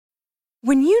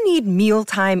When you need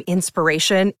mealtime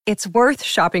inspiration, it's worth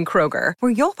shopping Kroger,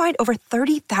 where you'll find over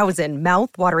 30,000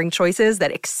 mouth-watering choices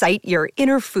that excite your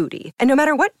inner foodie. And no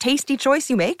matter what tasty choice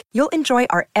you make, you'll enjoy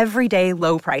our everyday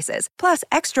low prices, plus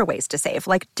extra ways to save,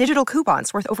 like digital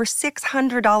coupons worth over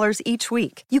 $600 each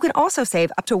week. You can also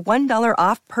save up to $1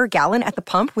 off per gallon at the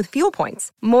pump with fuel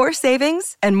points. More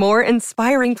savings and more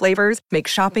inspiring flavors make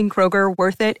shopping Kroger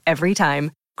worth it every time.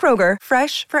 Kroger,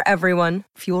 fresh for everyone.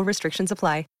 Fuel restrictions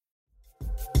apply.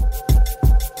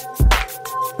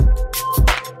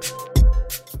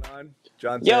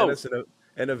 John Tanis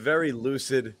and a very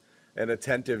lucid and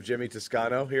attentive Jimmy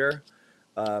Toscano here,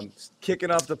 kicking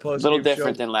off the post. A little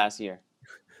different than last year.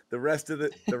 The rest of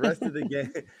the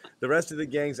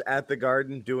gang's at the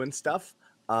Garden doing stuff.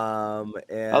 And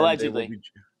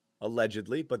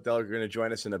allegedly, but they're going to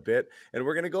join us in a bit, and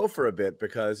we're going to go for a bit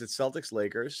because it's Celtics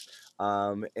Lakers,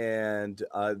 and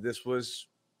this was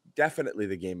definitely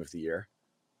the game of the year.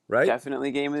 Right?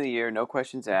 Definitely game of the year, no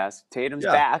questions asked. Tatum's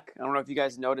back. I don't know if you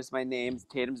guys noticed my name.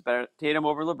 Tatum's better. Tatum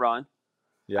over LeBron.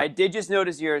 Yeah. I did just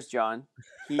notice yours, John.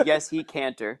 He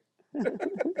Cantor.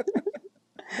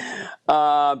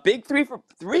 Big three for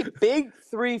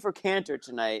Cantor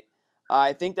tonight.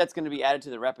 I think that's going to be added to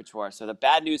the repertoire. So the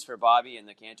bad news for Bobby and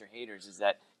the Cantor haters is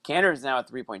that Cantor is now a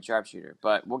 3-point sharpshooter.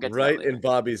 But we'll get to that later. Right in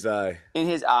Bobby's eye. In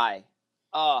his eye.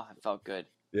 Oh, it felt good.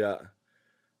 Yeah.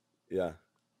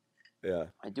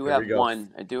 I do have one.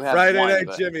 Friday night,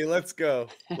 but... Jimmy. Let's go.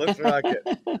 Let's rock it.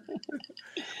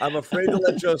 I'm afraid to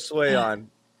let Joe Sway on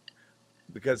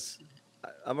because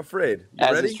I'm afraid. You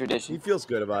As ready? is tradition. He feels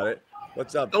good about it.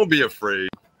 What's up? Don't be afraid.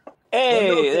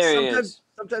 Hey, there he is.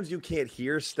 Sometimes you can't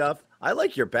hear stuff. I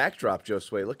like your backdrop, Joe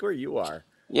Sway. Look where you are.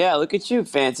 Yeah, look at you,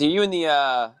 fancy. Are you in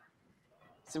the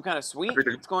some kind of suite?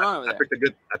 What's going on over there? I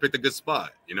picked a good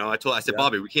spot. You know, I said,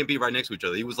 Bobby, we can't be right next to each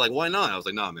other. He was like, why not? I was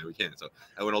like, nah, man, we can't. So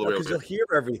I went all the way over. Because you'll hear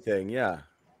everything. Yeah.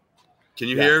 Can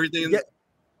you hear everything?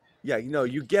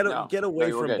 You get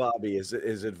away from Bobby.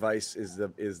 His advice is the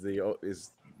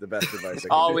best advice. It's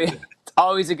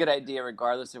always a good idea,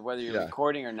 regardless of whether you're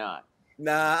recording or not.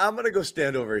 Nah, I'm gonna go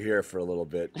stand over here for a little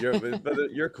bit.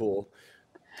 You're cool.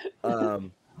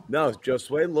 No, Joe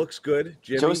Sway looks good.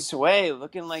 Jimmy. Joe Sway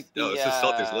looking like it's the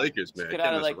Celtics Lakers, man. Get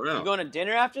out of you going to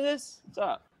dinner after this? What's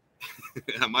up?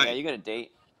 I might. Yeah, you got a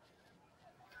date.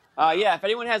 If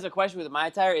anyone has a question with my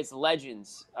attire, it's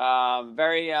Legends.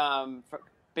 Very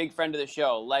big friend of the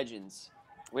show, Legends.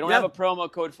 We don't have a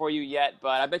promo code for you yet,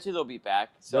 but I bet you they'll be back.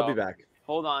 So they'll be back.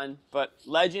 Hold on. But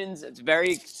Legends, it's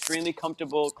very extremely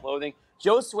comfortable clothing.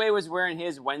 Joe Sway was wearing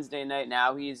his Wednesday night.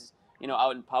 Now he's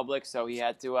out in public, so he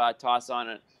had to toss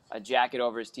on a jacket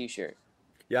over his T-shirt.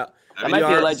 Yeah. That might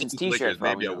be a Legends T-shirt.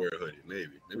 Maybe I'll wear a hoodie.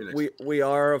 Maybe next week. We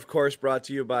are, of course, brought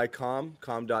to you by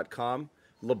com.com.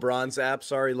 LeBron's app.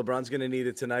 Sorry, LeBron's going to need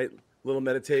it tonight. Little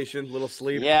meditation, little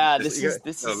sleep. Yeah, this is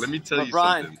let me tell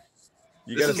LeBron.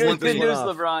 You something. This is good news,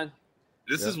 LeBron.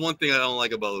 This is one thing I don't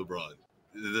like about LeBron.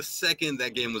 The second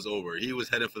that game was over, he was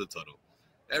heading for the tunnel.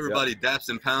 Everybody daps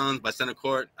and pounds by center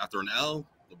court. After an L,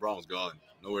 LeBron was gone.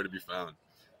 Nowhere to be found.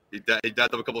 He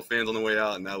dapped up a couple of fans on the way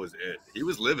out, and that was it. He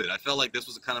was livid. I felt like this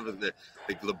was kind of the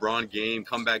LeBron game,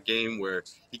 comeback game, where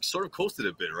he sort of coasted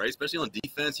a bit, right? Especially on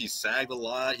defense. He sagged a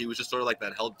lot. He was just sort of like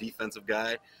that help defensive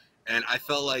guy. And I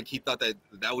felt like he thought that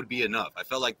would be enough. I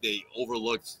felt like they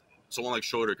overlooked someone like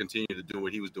Schroeder continued to do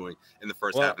what he was doing in the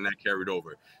first half, and that carried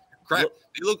over. Crap,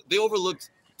 they overlooked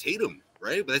Tatum,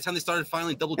 right? By the time they started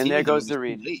finally double teaming, and there goes the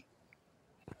read.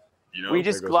 We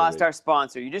just lost our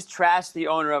sponsor. You just trashed the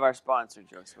owner of our sponsor,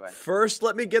 Joe Sway. First,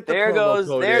 let me get the promo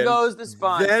code There goes the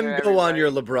sponsor. Then go on your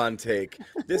LeBron take.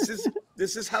 This is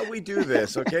how we do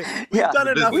this, okay? We've done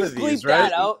enough of these, right?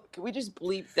 That out? Can we just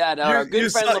bleep that out? Our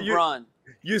good friend LeBron.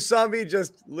 You saw me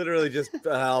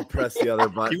I'll press the other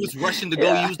button. He was rushing to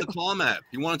go use the Calm app.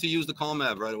 He wanted to use the Calm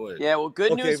app right away. Yeah, well,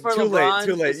 good news for too LeBron.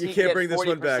 Too late. You can't bring this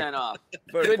one back. Off.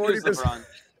 Good news, LeBron.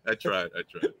 I tried.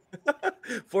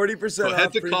 40% off.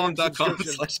 Head to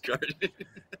calm.com/garden.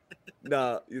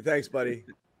 No, thanks, buddy.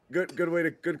 Good way to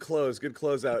good close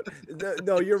out.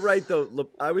 No, you're right though.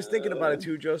 I was thinking about it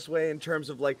too, Joe Sway, in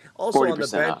terms of like also on the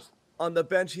bench. Off. On the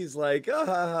bench, he's like, He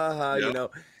didn't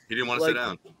want to sit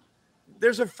down.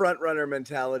 There's a front runner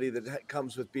mentality that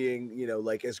comes with being,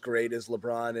 like as great as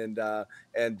LeBron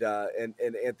and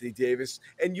Anthony Davis.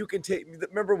 And you can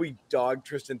remember we dogged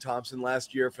Tristan Thompson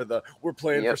last year for we're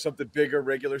playing for something bigger.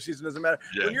 Regular season doesn't matter.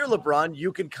 Yeah. When you're LeBron,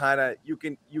 you can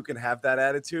have that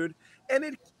attitude,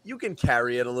 and you can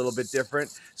carry it a little bit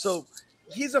different. So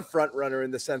he's a front runner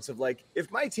in the sense of like,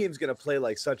 if my team's going to play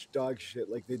like such dog shit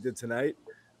like they did tonight,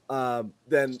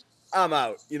 then I'm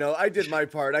out. I did my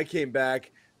part. I came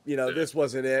back. this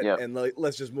wasn't it, Yep. and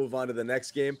let's just move on to the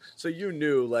next game. So you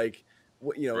knew, like, the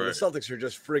Celtics are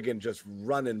just friggin' just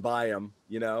running by them,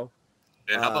 And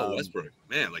how about Westbrook?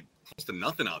 Man, like close to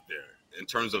nothing out there in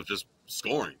terms of just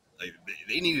scoring. Like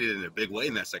they needed it in a big way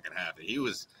in that second half, and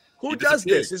Who does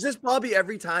this? Is this Bobby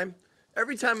every time?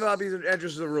 Every time Bobby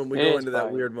enters the room, we go into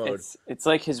that weird mode. It's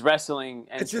like his wrestling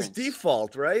entrance. It's his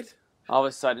default, right? All of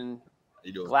a sudden,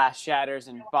 glass shatters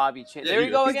and Bobby changes. There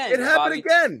you go again. It happened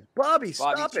again. Bobby,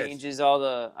 stop it. Bobby changes all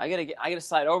the. I gotta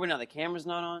slide over now. The camera's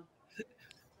not on.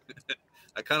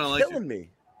 I kind of like killing me.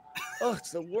 Oh,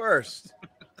 it's the worst.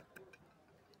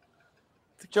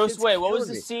 Joe Sway, what was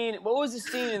the scene? What was the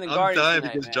scene in the garden? I'm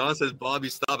dying because John says Bobby,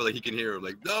 stop it. Like he can hear him.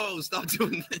 Like, no, stop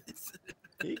doing this.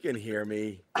 He can hear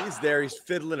me. He's there. He's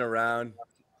fiddling around.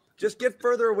 Just get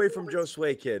further away from Joe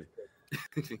Sway, kid.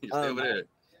 Stay over there.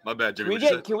 My bad, Jimmy.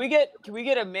 Can we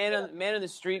get a man on the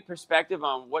street perspective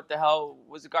on what the hell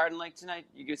was the Garden like tonight?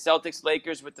 You get Celtics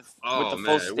Lakers with the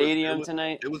full stadium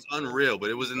tonight. It was unreal, but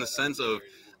it was in the sense of,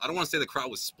 I don't want to say the crowd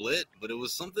was split, but it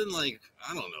was something like,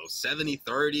 I don't know,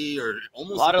 70-30 or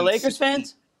almost. A lot of Lakers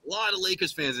fans? A lot of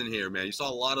Lakers fans in here, man. You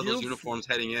saw a lot of those uniforms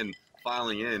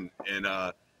filing in, and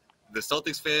the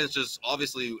Celtics fans just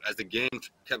obviously, as the game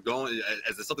kept going,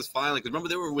 as the Celtics finally, because remember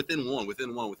they were within one.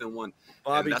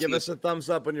 Bobby, give us a thumbs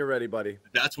up when you're ready, buddy.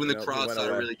 That's when the crowd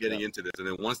started really getting into this, and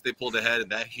then once they pulled ahead,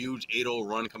 that huge 8-0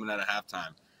 run coming out of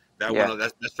halftime,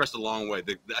 that stretched a long way.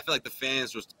 I feel like the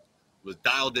fans was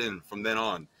dialed in from then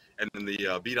on, and then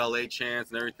the Beat LA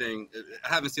chants and everything.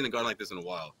 I haven't seen a Garden like this in a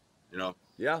while.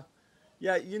 Yeah,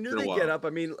 you knew they'd get up.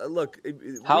 I mean, look.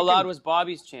 How loud was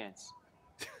Bobby's chants?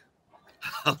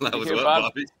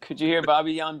 Bobby? Could you hear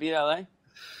Bobby on Beat LA?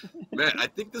 Man, I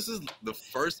think this is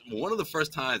one of the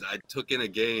first times I took in a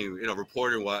game,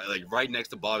 reporting like right next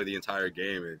to Bobby the entire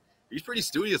game, and he's pretty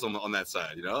studious on that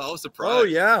side. I was surprised. Oh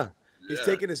yeah, he's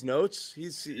taking his notes.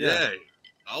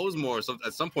 I was more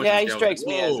at some point. Yeah, he strikes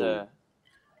me as a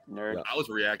nerd. I was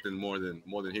reacting more than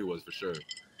he was for sure.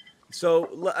 So,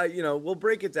 we'll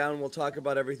break it down. We'll talk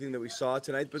about everything that we saw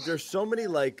tonight, but there's so many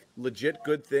like legit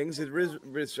good things.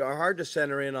 It's hard to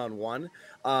center in on one.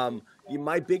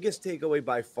 My biggest takeaway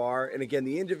by far, and again,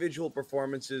 the individual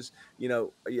performances, you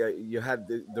had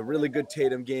the really good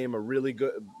Tatum game, a really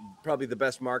good, probably the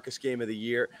best Marcus game of the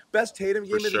year, best Tatum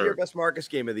game of the year, best Marcus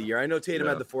game of the year. I know Tatum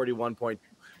had the 41.1,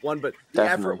 but the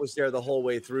effort was there the whole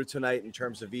way through tonight in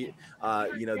terms of the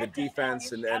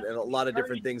defense and a lot of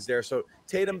different things there. So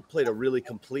Tatum played a really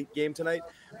complete game tonight.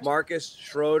 Marcus,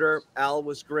 Schroeder, Al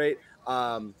was great.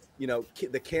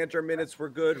 The Cantor minutes were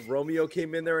good. Romeo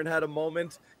came in there and had a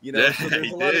moment. So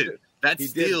he did. That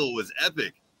steal was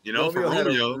epic.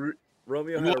 For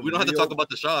Romeo. We don't have to talk about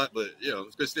the shot, but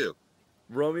it's a good steal.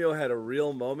 Romeo had a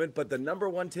real moment, but the number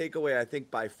one takeaway I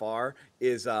think by far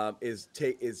is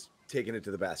taking it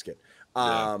to the basket.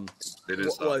 They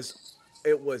didn't stop.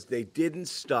 They didn't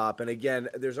stop. And again,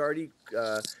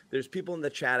 there's people in the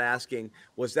chat asking,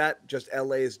 was that just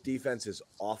LA's defense is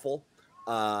awful?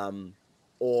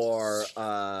 Or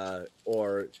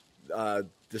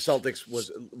the Celtics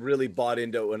was really bought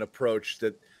into an approach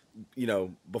that,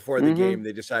 before the game,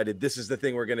 they decided this is the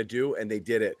thing we're going to do. And they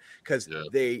did it because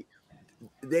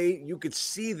you could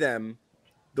see them,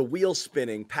 the wheel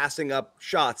spinning, passing up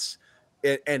shots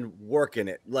and working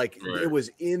it. Like it was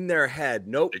in their head.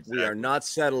 Nope, we are not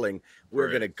settling. We're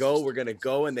going to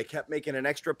go. And they kept making an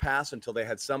extra pass until they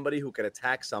had somebody who could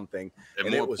attack something. And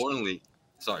more importantly,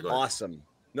 go ahead. Awesome.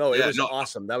 No, it was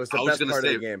awesome. That was the best part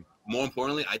of the game. More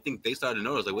importantly, I think they started to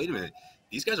notice, like, wait a minute,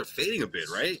 these guys are fading a bit,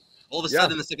 right? All of a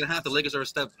sudden in the second half, the Lakers are a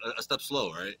step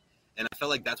slow, right? And I felt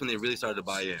like that's when they really started to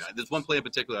buy in. There's one play in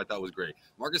particular I thought was great.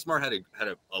 Marcus Smart had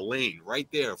a lane right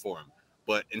there for him,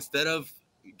 but instead of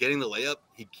getting the layup,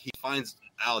 he finds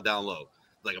Al down low.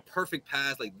 Like a perfect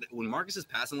pass. Like when Marcus is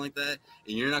passing like that,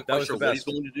 and you're not quite sure what he's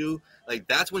going to do, like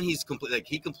that's when he's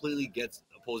he completely gets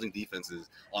opposing defenses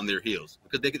on their heels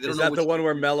because they don't know. Is that the one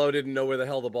where Melo didn't know where the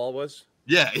hell the ball was?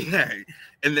 Yeah.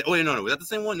 And no, was that the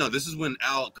same one? No, this is when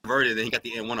Al converted and he got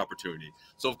the N1 opportunity.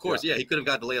 So of course, he could have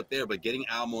got the layup there, but getting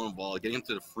Al more involved, getting him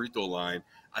to the free throw line,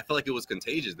 I felt like it was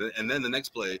contagious. And then the next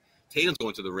play, Tatum's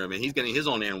going to the rim and he's getting his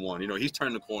own N1. He's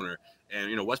turning the corner,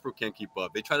 and Westbrook can't keep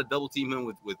up. They try to double team him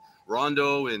with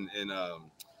Rondo and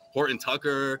Horton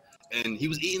Tucker, and he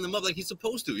was eating them up like he's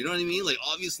supposed to. You know what I mean? Like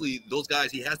obviously those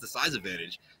guys, he has the size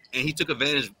advantage, and he took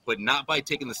advantage, but not by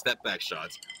taking the step back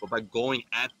shots, but by going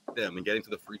at them and getting to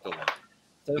the free throw line.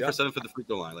 7 for 7 for the free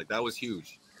throw line. Like that was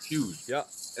huge. Yeah,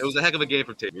 it was a heck of a game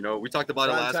for Tatum. We talked about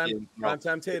it last game. Prime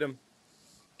time Tatum.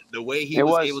 The way he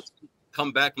was able to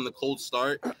come back from the cold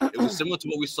start, it was similar to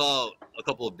what we saw a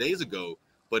couple of days ago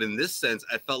But in this sense,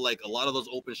 I felt like a lot of those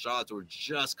open shots were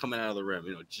just coming out of the rim,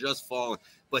 just falling.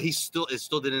 But it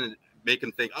still didn't make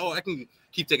him think, oh, I can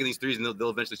keep taking these threes and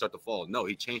they'll eventually start to fall. No,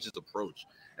 he changed his approach.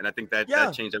 And I think that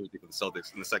changed everything for the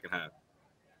Celtics in the second half.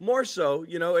 More so,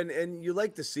 and you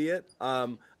like to see it.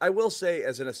 I will say,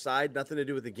 as an aside, nothing to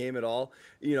do with the game at all.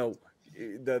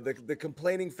 The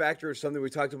complaining factor is something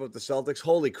we talked about the Celtics.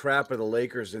 Holy crap, are the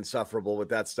Lakers insufferable with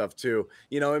that stuff too?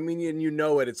 And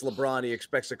it's LeBron. He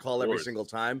expects a call every single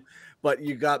time, but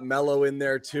you got Melo in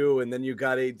there too, and then you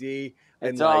got AD.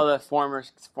 It's all the former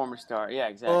star. Yeah,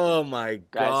 exactly. Oh my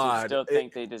God! Guys who still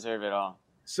think they deserve it all.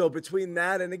 So between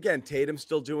that and, again, Tatum's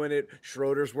still doing it,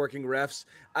 Schroeder's working refs.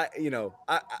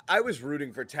 I was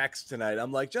rooting for Tex tonight.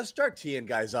 I'm like, just start teeing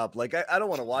guys up. Like, I don't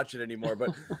want to watch it anymore.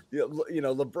 But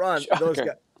LeBron, Shocker. those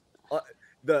guys,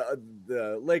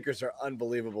 the Lakers are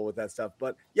unbelievable with that stuff.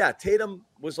 But yeah, Tatum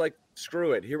was like,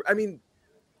 screw it. Here, I mean,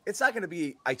 it's not going to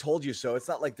be I told you so. It's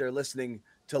not like they're listening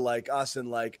to like us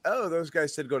and like, oh, those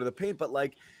guys said go to the paint. But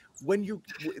like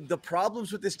the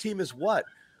problems with this team is what?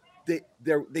 They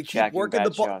keep working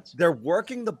the ball. Shots. They're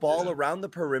working the ball around the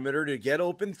perimeter to get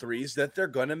open threes that they're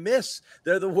gonna miss.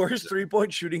 They're the worst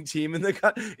 3-point shooting team in the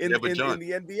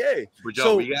NBA. But John,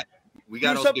 so we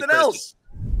got do something else.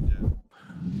 Yeah.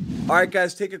 All right,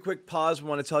 guys, take a quick pause. We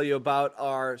want to tell you about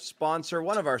our sponsor,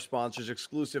 one of our sponsors,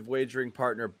 exclusive wagering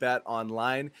partner, Bet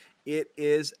Online. It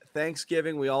is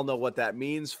Thanksgiving. We all know what that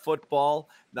means. Football.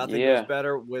 Nothing goes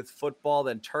better with football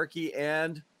than turkey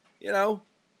and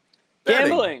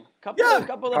gambling. Couple of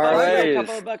bucks here,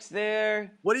 couple of bucks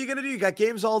there. What are you gonna do? You got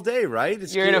games all day, right?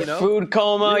 You're in a food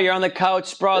coma. You're on the couch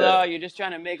sprawled out. You're just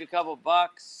trying to make a couple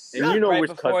bucks. And right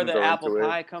which before the apple into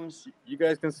pie comes. You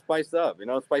guys can spice up.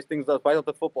 Spice things up. Spice up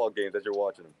the football games as you're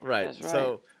watching them. Right. That's right.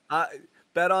 So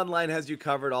Bet Online has you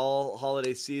covered all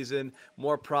holiday season.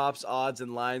 More props, odds,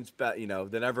 and lines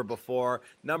than ever before.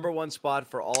 Number one spot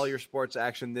for all your sports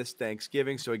action this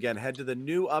Thanksgiving. So again, head to the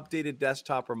new updated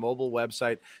desktop or mobile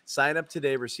website. Sign up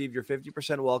today. Receive your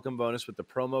 50% welcome bonus with the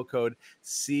promo code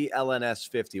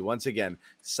CLNS50. Once again,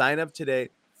 sign up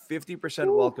today.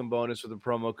 50% welcome bonus with the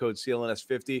promo code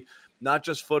CLNS50. Not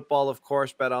just football, of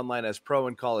course. Bet Online has pro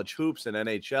and college hoops and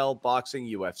NHL, boxing,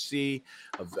 UFC,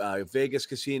 Vegas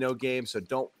casino games. So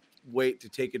don't wait to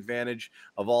take advantage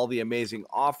of all the amazing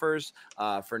offers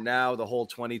for now, the whole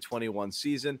 2021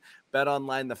 season. Bet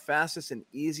Online, the fastest and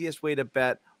easiest way to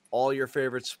bet all your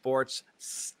favorite sports,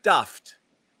 stuffed.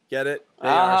 Get it? They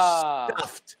are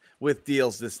stuffed with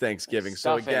deals this Thanksgiving.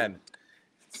 Stuffing. So again,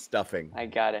 stuffing. I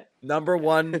got it. Number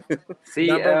one.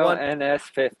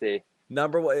 CLNS50.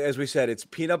 Number one, as we said, it's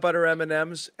peanut butter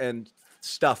M&Ms and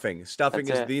stuffing. Stuffing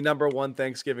is the number one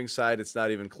Thanksgiving side. It's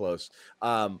not even close.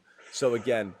 So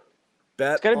again,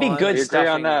 it's got to be good stuffing.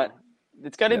 On that.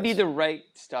 It's got to be the right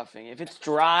stuffing. If it's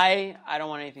dry, I don't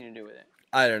want anything to do with it.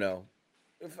 I don't know.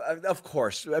 Of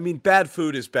course. I mean, bad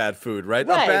food is bad food, right?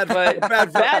 Right,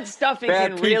 bad stuffing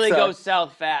can really go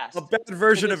south fast. A bad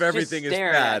version of everything is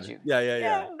bad.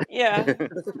 Yeah.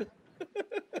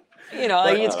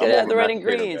 It's going to have the right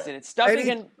ingredients in it. Stuffing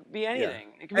can be anything.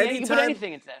 It can be you can put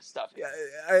anything into that stuffing.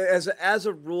 As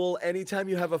a rule, anytime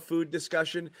you have a food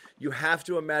discussion, you have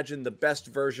to imagine the best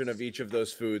version of each of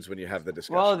those foods when you have the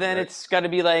discussion. Well, then it's got to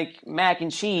be like mac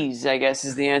and cheese, I guess,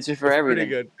 is the answer for everything.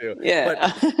 Pretty good, too. Yeah.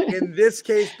 But in this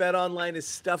case, BetOnline is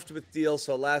stuffed with deals.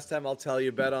 So last time I'll tell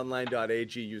you,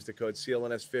 betonline.ag, use the code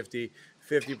CLNS50,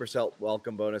 50%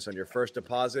 welcome bonus on your first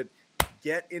deposit.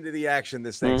 Get into the action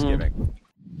this Thanksgiving.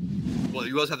 Well,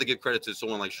 you also have to give credit to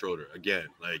someone like Schroeder. Again,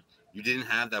 like you didn't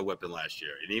have that weapon last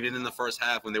year. And even in the first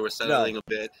half when they were settling a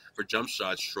bit for jump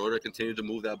shots, Schroeder continued to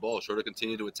move that ball. Schroeder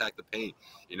continued to attack the paint.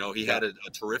 He had a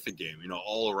terrific game,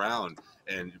 all around.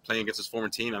 And playing against his former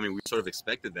team, I mean, we sort of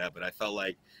expected that. But I felt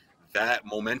like that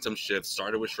momentum shift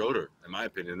started with Schroeder, in my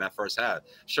opinion, in that first half.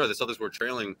 Sure, the Celtics were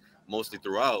trailing mostly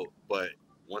throughout. But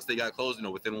once they got close,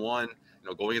 within one,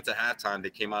 going into halftime, they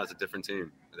came out as a different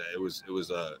team. It was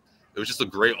just a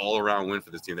great all-around win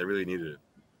for this team. They really needed it.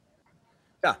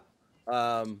 Yeah.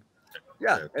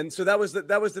 And so that was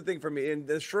the thing for me. And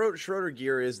the Schroeder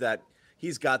gear is that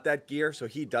he's got that gear, so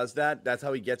he does that. That's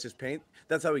how he gets his paint.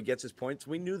 That's how he gets his points.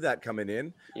 We knew that coming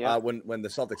in when the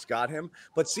Celtics got him.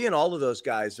 But seeing all of those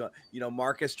guys,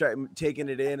 Marcus taking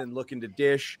it in and looking to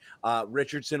dish.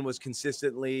 Richardson was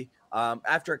consistently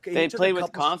after they play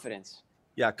with confidence.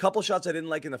 Yeah, a couple shots I didn't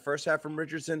like in the first half from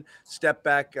Richardson. Step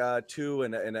back two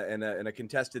and a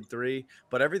contested three,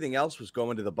 but everything else was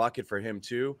going to the bucket for him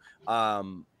too.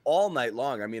 All night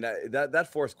long. I mean, that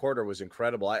fourth quarter was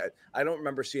incredible. I don't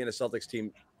remember seeing a Celtics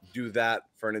team do that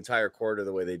for an entire quarter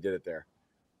the way they did it there.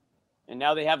 And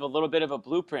now they have a little bit of a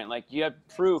blueprint. Like, you have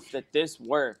proof that this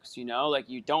works, you know? Like,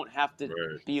 you don't have to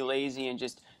be lazy and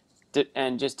just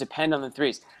depend on the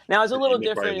threes. Now, it's a little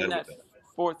different in that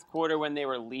fourth quarter when they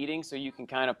were leading, so you can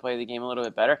kind of play the game a little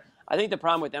bit better. I think the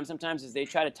problem with them sometimes is they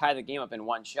try to tie the game up in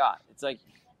one shot. It's like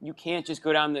you can't just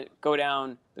go down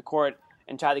the court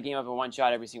and tie the game up in one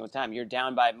shot every single time. You're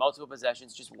down by multiple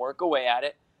possessions. Just work away at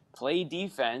it, play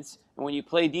defense, and when you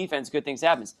play defense, good things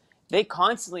happen. They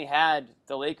constantly had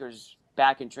the Lakers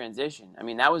back in transition. I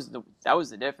mean, that was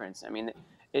the difference. I mean,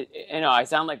 I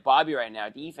sound like Bobby right now,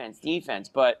 defense,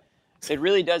 but it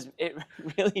really does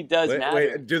matter.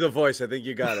 Wait, do the voice. I think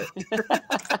you got it.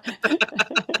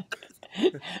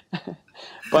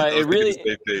 But it really.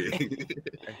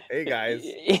 Hey guys,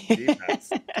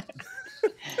 defense.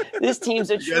 This team's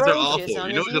atrocious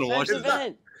on this defensive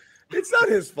end. It's not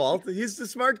his fault. He's the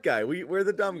smart guy. We're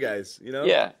the dumb guys, you know.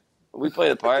 Yeah, we play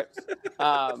the part.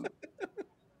 But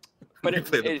we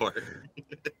play the part.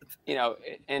 You know,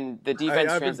 and the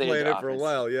defense I've been playing it for a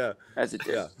while. Yeah, as it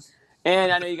did. Yeah.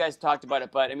 And I know you guys talked about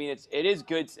it, but I mean, it is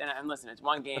good. And listen, it's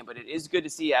one game, but it is good to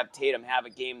see Tatum have a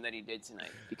game that he did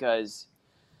tonight, because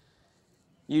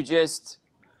you just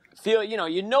feel, you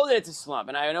know that it's a slump.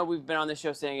 And I know we've been on the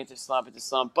show saying it's a slump,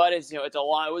 but it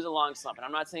was a long slump. And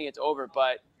I'm not saying it's over,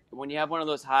 but when you have one of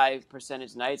those high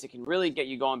percentage nights, it can really get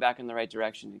you going back in the right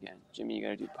direction again. Jimmy, you got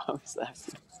to do Bobby's laugh.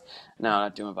 No, I'm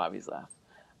not doing Bobby's laugh.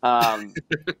 I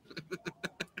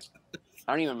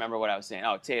don't even remember what I was saying.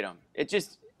 Oh, Tatum.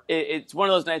 It's one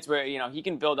of those nights where, he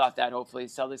can build off that, hopefully.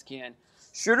 Celtics can.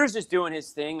 Schroeder's just doing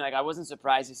his thing. Like, I wasn't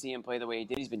surprised to see him play the way he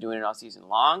did. He's been doing it all season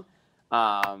long.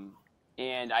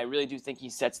 And I really do think he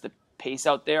sets the pace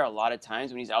out there a lot of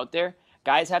times when he's out there.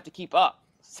 Guys have to keep up.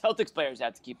 Celtics players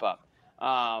have to keep up,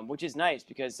 which is nice,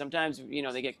 because sometimes,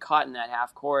 they get caught in that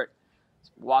half court,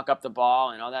 walk up the ball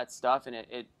and all that stuff, and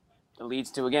it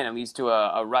leads to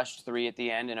a rushed three at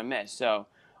the end and a miss. So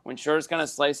when Schroeder's kind of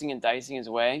slicing and dicing his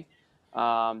way,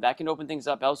 that can open things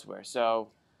up elsewhere. So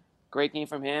great game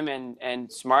from him,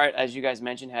 and Smart, as you guys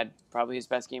mentioned, had probably his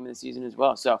best game of the season as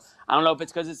well. So I don't know if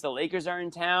it's because it's the Lakers are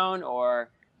in town or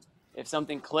if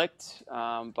something clicked,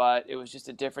 but it was just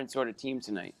a different sort of team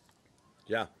tonight.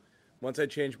 Yeah. Once I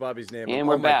changed Bobby's name, and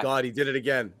we're my back. God, he did it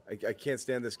again. I can't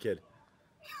stand this kid.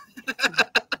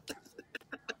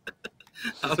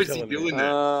 How is he doing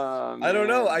that? I don't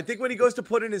know. I think when he goes to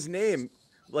put in his name,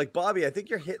 like Bobby, I think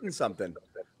you're hitting something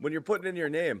when you're putting in your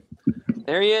name.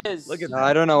 There he is. Look at No, that.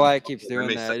 I don't know why it keeps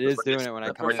doing that. It is doing it when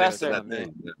I come professor.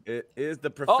 It is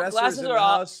the professor glasses in the are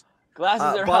off. house.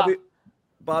 Glasses are Bobby, off.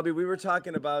 Bobby, we were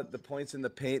talking about the points in the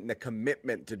paint and the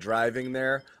commitment to driving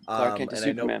there. Clark Kent to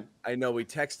Superman. I know we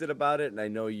texted about it, and I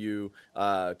know you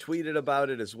tweeted about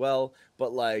it as well.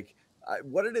 But like,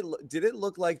 what did it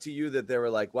look like to you that they were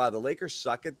like, wow, the Lakers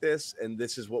suck at this, and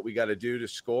this is what we got to do to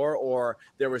score? Or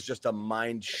there was just a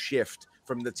mind shift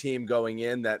from the team going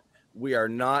in that we are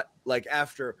not, like,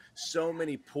 after so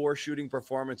many poor shooting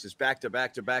performances back to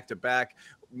back to back to back,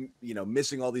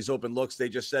 missing all these open looks, they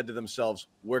just said to themselves,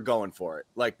 we're going for it.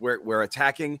 Like, we're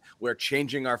attacking, we're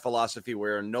changing our philosophy.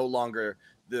 We're no longer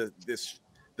the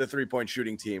 3-point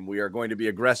shooting team. We are going to be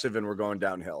aggressive, and we're going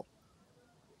downhill.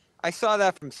 I saw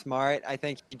that from Smart. I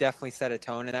think he definitely set a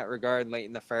tone in that regard late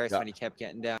in the first when he kept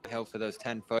getting downhill for those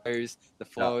 10-footers, the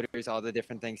floaters, all the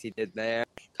different things he did there.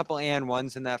 A couple and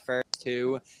ones in that first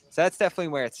too. So that's definitely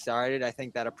where it started. I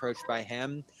think that approach by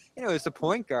him, as the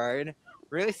point guard,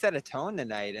 really set a tone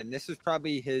tonight. And this was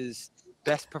probably his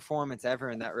best performance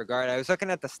ever in that regard. I was looking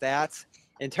at the stats.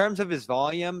 In terms of his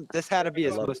volume, this had to be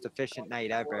his most efficient night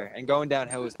ever. And going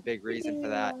downhill was a big reason for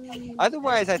that.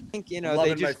 Otherwise, I think,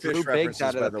 they just drew bigs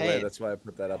out of the paint. That's why I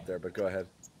put that up there, but go ahead.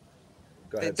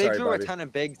 They drew a ton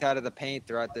of bigs out of the paint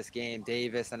throughout this game,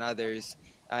 Davis and others.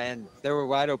 And there were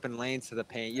wide open lanes to the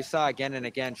paint. You saw again and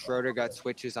again, Schroeder got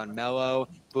switches on Melo,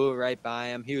 blew right by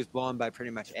him. He was blown by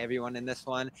pretty much everyone in this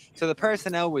one. So the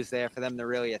personnel was there for them to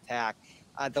really attack.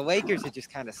 The Lakers are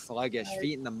just kind of sluggish,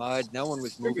 feet in the mud. No one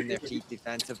was moving their feet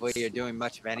defensively or doing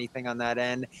much of anything on that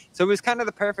end. So it was kind of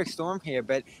the perfect storm here.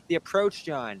 But the approach,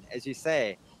 John, as you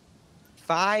say,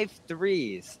 5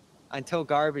 threes until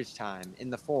garbage time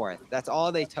in the fourth. That's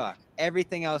all they took.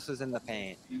 Everything else was in the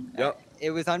paint. Yep.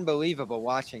 It was unbelievable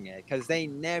watching it because they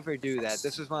never do that.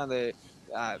 This was one of the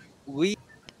lead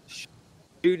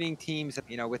shooting teams,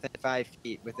 within 5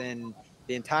 feet, within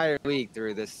the entire league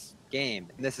through this game.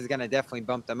 And this is going to definitely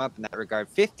bump them up in that regard.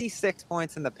 56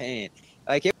 points in the paint.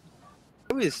 Like, it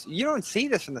you don't see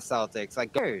this from the Celtics.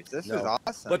 Like, this was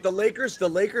awesome. But the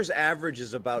Lakers average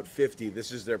is about 50.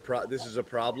 This is a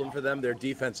problem for them. Their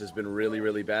defense has been really,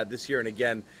 really bad this year. And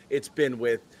again, it's been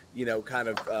with, kind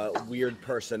of weird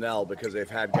personnel because they've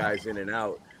had guys in and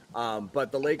out.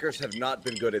 But the Lakers have not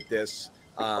been good at this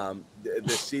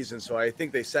season. So I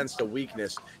think they sensed a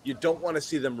weakness. You don't want to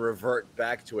see them revert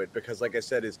back to it because, like I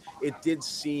said, it did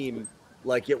seem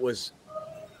like it was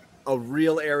a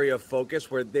real area of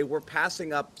focus where they were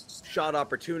passing up shot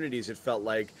opportunities, it felt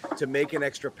like, to make an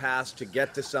extra pass, to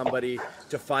get to somebody,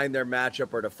 to find their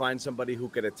matchup, or to find somebody who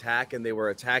could attack, and they were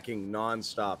attacking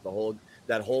nonstop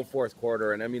that whole fourth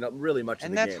quarter, and I mean really much of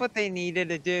the game. And that's what they needed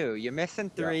to do. You're missing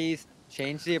threes,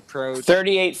 change the approach.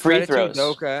 38 free throws.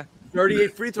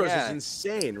 38 free throws is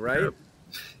insane, right?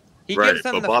 He gives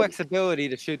them the flexibility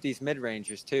to shoot these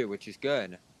mid-rangers too, which is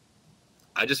good.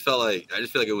 I just feel like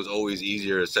it was always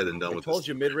easier said than done. I told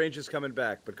you mid-range is coming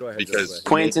back, but go ahead. Because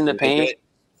points in the paint.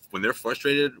 When they're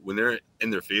frustrated, when they're in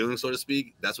their feelings, so to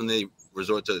speak, that's when they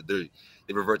revert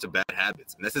to bad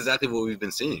habits, and that's exactly what we've been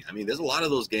seeing. I mean, there's a lot of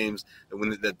those games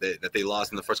that they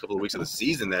lost in the first couple of weeks of the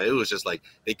season that it was just like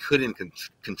they couldn't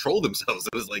control themselves.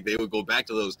 It was like they would go back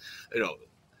to those,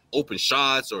 open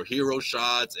shots or hero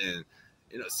shots, and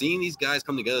seeing these guys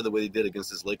come together the way they did against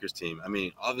this Lakers team. I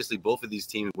mean, obviously both of these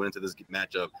teams went into this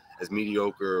matchup as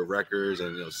mediocre records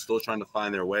and still trying to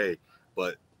find their way.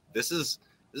 But this is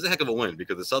a heck of a win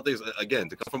because the Celtics, again,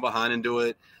 to come from behind and do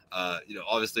it.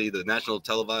 Obviously the national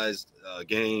televised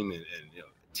game and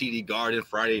TD Garden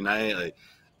Friday night, like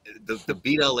the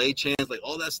beat LA chants, like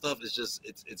all that stuff is just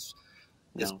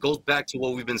it goes back to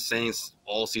what we've been saying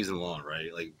all season long,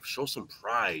 right? Like show some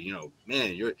pride,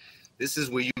 man. This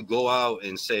is where you go out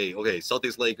and say, okay,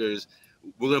 Celtics, Lakers,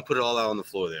 we're going to put it all out on the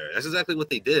floor there. That's exactly what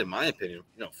they did, in my opinion,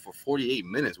 for 48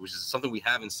 minutes, which is something we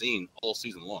haven't seen all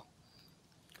season long.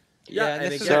 Yeah,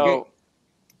 and again,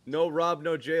 no Rob,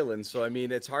 no Jalen. So, I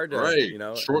mean, it's hard to,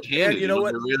 short-handed. And you know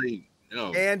what? Really,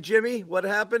 And Jimmy, what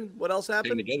happened? What else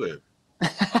happened? Together.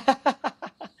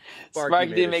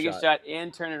 Sparky didn't make a shot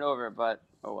and turn it over, but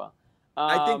oh well.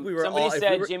 I think we were somebody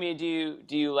said, Jimmy,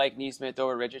 do you like Neesmith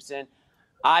over Richardson?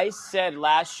 I said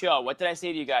last show, what did I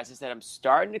say to you guys? I said, I'm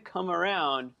starting to come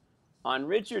around on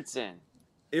Richardson.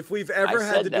 If we've ever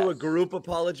had to do a group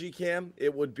apology, Cam,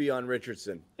 it would be on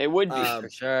Richardson. It would be. For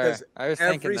sure. Because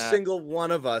every single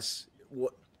one of us,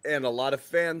 and a lot of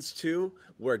fans too,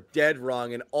 were dead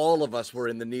wrong, and all of us were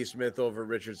in the Neesmith over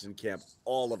Richardson camp.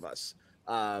 All of us.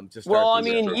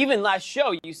 Even last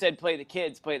show, you said play the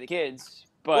kids.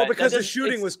 But because the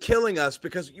shooting was killing us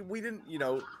because we didn't,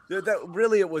 that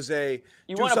really it was you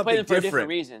want to play them for a different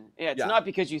reason. Yeah, it's not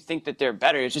because you think that they're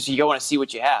better. It's just you want to see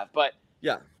what you have. But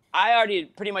yeah, I already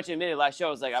pretty much admitted last show.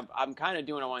 I was like, I'm kind of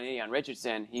doing a 180 on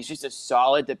Richardson. He's just a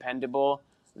solid, dependable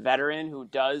veteran who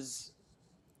does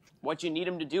what you need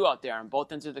him to do out there on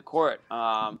both ends of the court.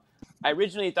 I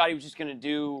originally thought he was just going to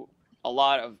do a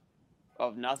lot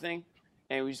of nothing.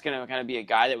 And he was just going to kind of be a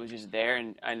guy that was just there.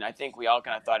 And I think we all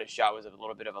kind of thought his shot was a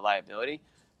little bit of a liability.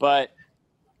 But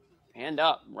hand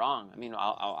up, wrong. I mean,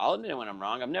 I'll admit it when I'm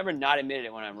wrong. I've never not admitted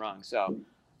it when I'm wrong. So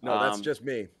no, that's just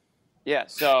me. Yeah.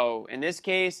 So in this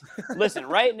case, listen,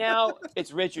 right now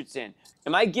it's Richardson.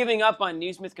 Am I giving up on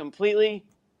Neesmith completely?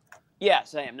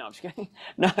 Yes, I am. No, I'm just kidding.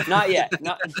 Not yet.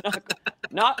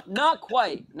 Not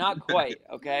quite. Not quite.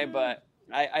 Okay. But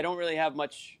I don't really have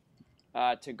much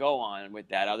to go on with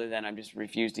that, other than I'm just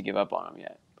refused to give up on him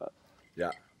yet. But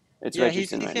yeah, it's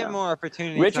Richardson he's getting more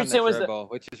opportunities. Richardson was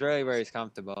which is really where he's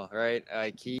comfortable, right?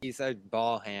 Like he's a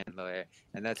ball handler,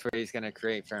 and that's where he's going to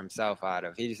create for himself out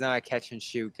of. He's not a catch and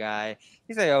shoot guy.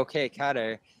 He's like okay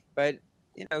cutter, but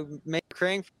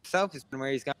creating for himself has been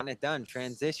where he's gotten it done.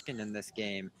 Transition in this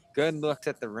game, good looks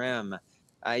at the rim.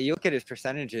 You look at his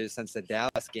percentages since the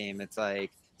Dallas game. It's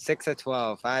like 6 of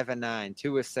 12, 5 of 9,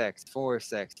 2 of 6, 4 of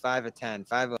 6, 5 of 10,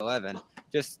 5 of 11.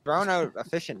 Just throwing out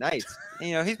efficient nights.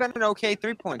 He's been an okay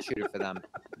three-point shooter for them.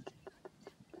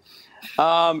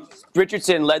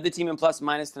 Richardson led the team in plus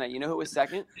minus tonight. You know who was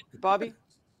second, Bobby?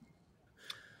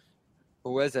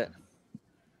 Who was it?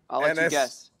 I'll let you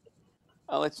guess.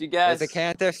 Was it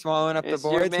Cantor swallowing up the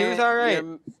boards? He was all right.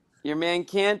 Your man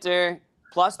Cantor,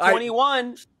 plus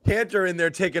 21. Cantor in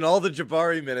there taking all the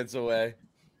Jabari minutes away.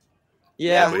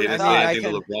 Yeah, but he didn't say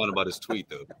anything to LeBron about his tweet,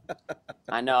 though.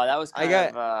 I know that was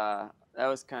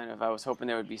kind of. I was hoping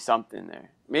there would be something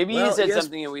there. Maybe he said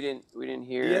something and we didn't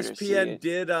hear. ESPN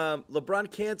did.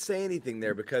 LeBron can't say anything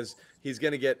there because he's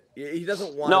gonna get. He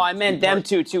doesn't want. No, I meant them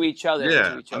two to each other.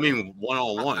 Yeah, I mean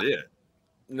 1-on-1. Yeah.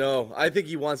 No, I think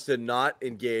he wants to not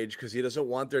engage because he doesn't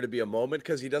want there to be a moment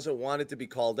because he doesn't want it to be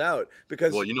called out.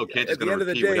 Because Cantor's at the going to end of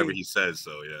the repeat whatever day, he says.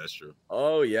 So yeah, that's true.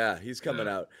 oh yeah, he's coming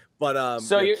out. But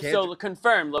So Cantor, so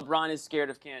confirmed. LeBron is scared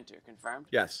of Cantor. Confirmed.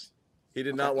 yes, he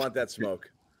did not want that smoke.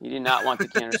 He did not want the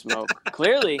Cantor smoke.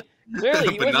 Clearly, he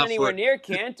wasn't anywhere near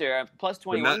Cantor. Plus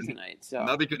 21 tonight. So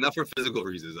not for physical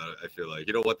reasons. I feel like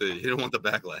he don't want the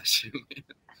backlash.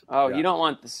 Oh, yeah. You don't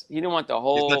want this. You don't want the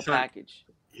whole package.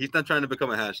 He's not trying to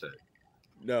become a hashtag.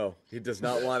 No, he does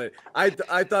not want it. I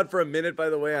thought for a minute, by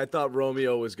the way, I thought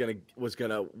Romeo was gonna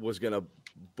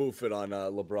boof it on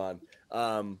LeBron.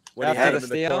 When he had him in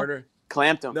the corner,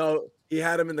 clamped him. No, he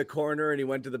had him in the corner and he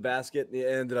went to the basket and it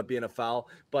ended up being a foul.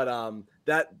 But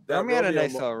that Romeo had a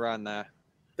nice little run there.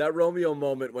 That Romeo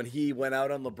moment when he went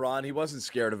out on LeBron, he wasn't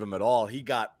scared of him at all. He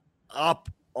got up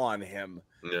on him.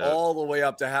 Yeah. All the way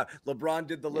up to half. LeBron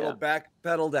did the little back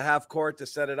pedal to half court to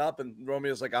set it up, and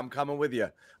Romeo's like, "I'm coming with you."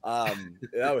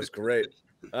 That was great.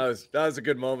 That was a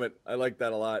good moment. I like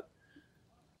that a lot.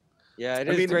 Yeah, it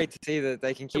is great to see that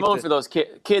they can keep for those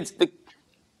kids.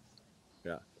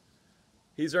 Yeah,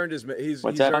 he's earned his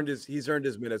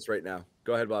minutes right now.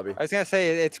 Go ahead, Bobby. I was gonna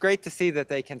say it's great to see that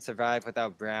they can survive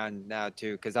without Brown now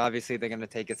too, because obviously they're gonna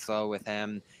take it slow with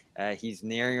him. He's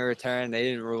nearing a return. They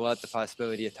didn't rule out the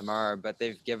possibility of tomorrow, but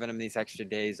they've given him these extra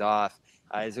days off.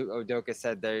 As Udoka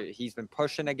said, he's been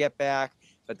pushing to get back,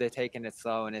 but they're taking it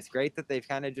slow. And it's great that they've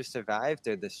kind of just survived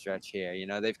through this stretch here. You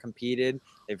know, they've competed.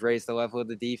 They've raised the level of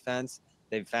the defense.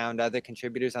 They've found other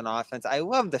contributors on offense. I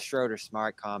love the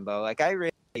Schroeder-Smart combo. Like, I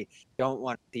really don't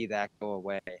want to see that go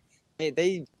away.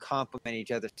 They complement each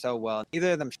other so well.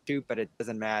 Neither of them shoot, but it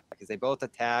doesn't matter because they both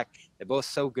attack. They're both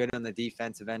so good on the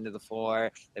defensive end of the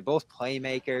floor. They're both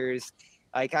playmakers.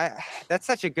 Like, that's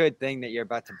such a good thing that you're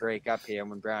about to break up here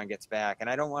when Brown gets back, and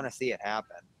I don't want to see it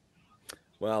happen.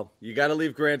 Well, you got to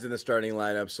leave Grant in the starting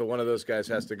lineup, so one of those guys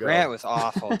has to go. Grant was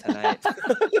awful tonight.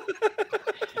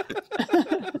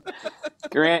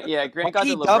 Grant got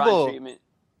the LeBron treatment.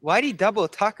 Why'd he double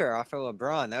Tucker off of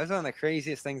LeBron? That was one of the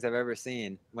craziest things I've ever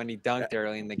seen when he dunked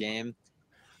early in the game.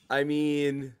 I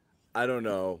mean, I don't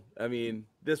know. I mean,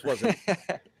 this wasn't.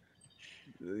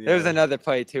 There was another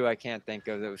play, too, I can't think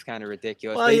of that was kind of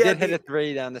ridiculous. Well, they did hit a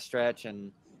three down the stretch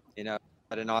and, had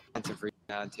an offensive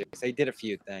rebound, too. So they did a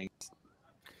few things.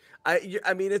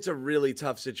 I mean, it's a really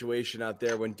tough situation out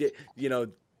there when,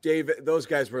 Dave, those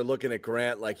guys were looking at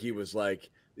Grant like he was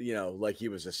like he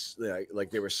was like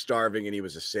they were starving and he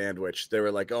was a sandwich. They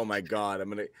were like, "Oh my God,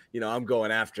 I'm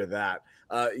going after that."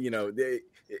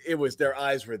 It was their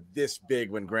eyes were this big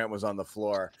when Grant was on the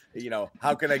floor.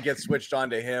 How can I get switched on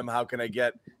to him? How can I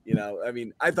get?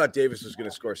 I thought Davis was going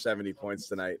to score 70 points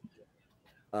tonight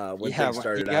when things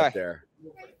started out there.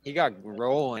 He got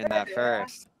rolling that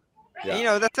first.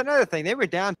 Yeah. That's another thing. They were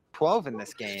down 12 in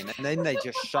this game, and then they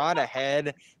just shot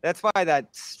ahead. That's why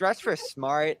that stretch for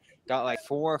Smart got like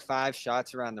 4 or 5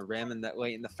 shots around the rim and that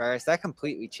late in the first. That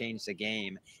completely changed the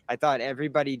game. I thought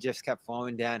everybody just kept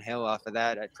flowing downhill off of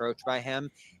that approach by him.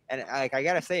 And I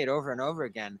got to say it over and over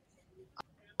again.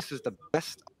 This was the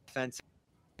best offensive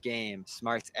game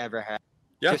Smart's ever had.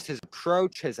 Yeah. Just his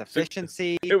approach, his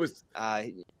efficiency. It was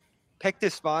picked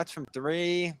his spots from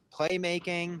 3,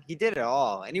 playmaking. He did it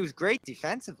all. And he was great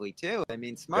defensively, too. I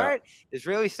mean, Smart is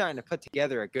really starting to put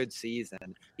together a good season.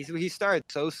 He started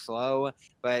so slow,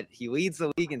 but he leads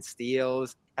the league in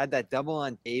steals, had that double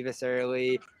on Davis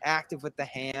early, active with the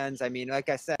hands. I mean, like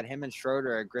I said, him and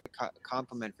Schroeder are a great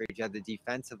complement for each other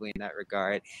defensively in that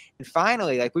regard. And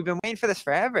finally, we've been waiting for this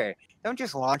forever. Don't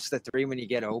just launch the 3 when you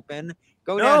get open.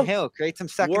 Go downhill, create some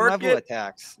second-level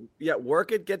attacks. Yeah,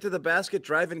 work it, get to the basket,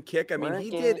 drive and kick. I mean,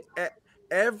 he did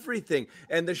everything.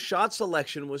 And the shot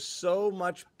selection was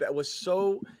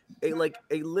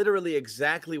literally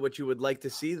exactly what you would like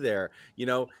to see there.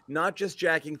 Not just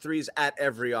jacking threes at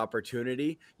every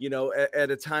opportunity, at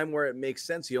a time where it makes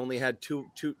sense. He only had two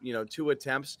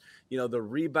attempts, the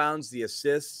rebounds, the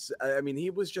assists. I mean, he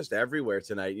was just everywhere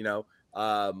tonight,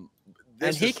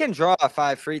 and he can draw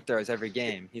 5 free throws every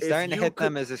game. He's starting to hit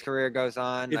them as his career goes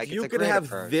on. If you could have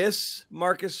this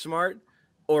Marcus Smart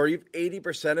or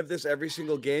 80% of this every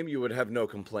single game, you would have no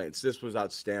complaints. This was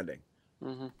outstanding.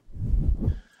 Mm-hmm.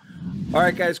 All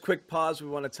right, guys, quick pause. We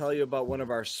want to tell you about one of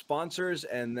our sponsors,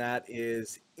 and that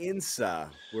is INSA.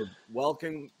 We're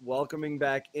welcoming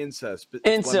back INSA.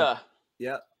 INSA.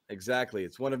 Yeah, exactly.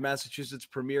 It's one of Massachusetts'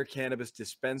 premier cannabis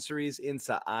dispensaries,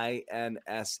 INSA,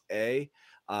 INSA.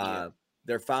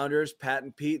 Their founders, Pat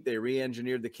and Pete, they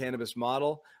re-engineered the cannabis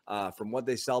model from what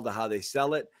they sell to how they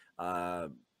sell it.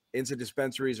 INSA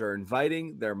dispensaries are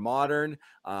inviting. They're modern.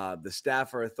 The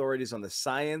staff are authorities on the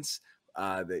science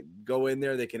They go in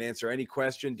there. They can answer any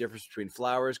question, difference between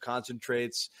flowers,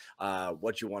 concentrates,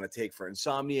 what you want to take for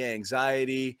insomnia,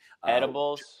 anxiety,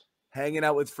 edibles, hanging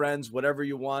out with friends, whatever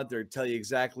you want. They'll tell you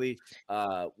exactly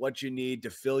what you need to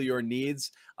fill your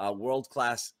needs.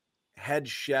 World-class head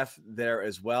chef there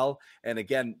as well. And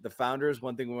again, the founders,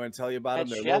 one thing we want to tell you about them,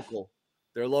 they're local.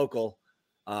 They're local.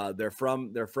 They're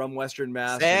from Western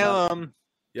Mass. Salem.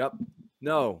 Yep.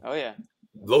 No. Oh yeah.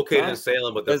 Located in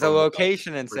Salem, but there's a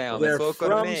location in Salem. They're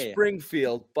from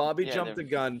Springfield. Bobby jumped the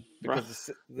gun from... because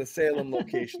the Salem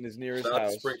location is near his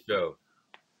house. Springfield.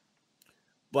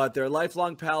 But they're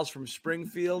lifelong pals from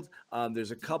Springfield.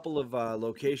 There's a couple of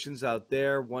locations out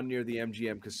there, one near the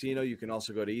MGM Casino. You can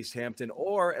also go to East Hampton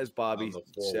or, as Bobby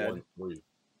said,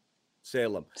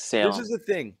 Salem. This is the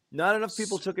thing. Not enough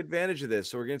people took advantage of this,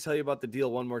 so we're going to tell you about the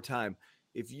deal one more time.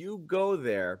 If you go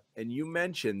there and you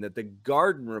mention that the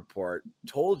Garden Report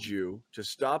told you to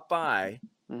stop by,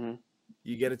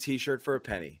 you get a T-shirt for a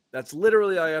penny. That's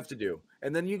literally all you have to do.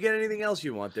 And then you get anything else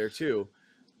you want there, too.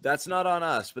 That's not on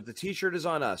us, but the T-shirt is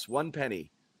on us. 1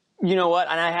 penny. You know what?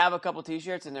 And I have a couple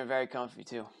T-shirts, and they're very comfy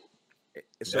too.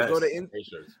 So go to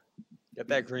get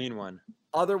that green one.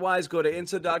 Otherwise, go to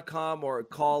INSA.com or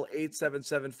call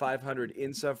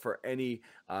 877-500-INSA for any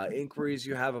inquiries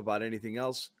you have about anything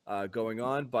else going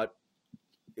on. But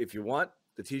if you want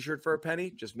the T-shirt for a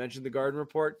penny, just mention the Garden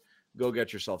Report. Go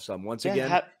get yourself some. Once again,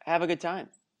 have a good time.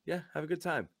 Yeah, have a good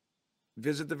time.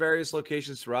 Visit the various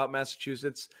locations throughout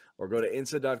Massachusetts or go to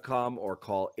INSA.com or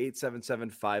call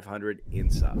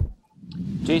 877-500-INSA.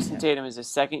 Jason Tatum is the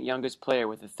second youngest player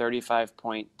with a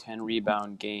 35-point,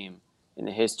 10-rebound game in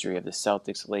the history of the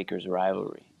Celtics-Lakers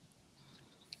rivalry.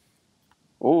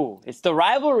 Ooh, it's the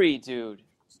rivalry, dude.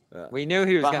 We knew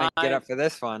he was going to get up for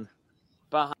this one.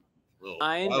 Behind,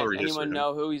 anyone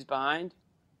know who he's behind?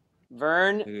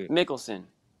 Vern Mickelson.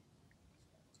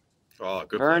 Oh,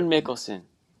 good Vern Mickelson.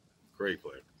 Great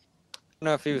player. I don't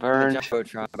know if he was on the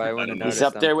Jumbotron, but I wouldn't have noticed. He's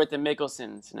up there with the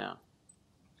Mickelsons now.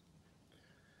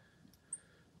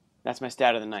 That's my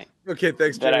stat of the night. Okay,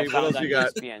 thanks, Jimmy. What else you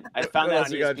got? ESPN. I found that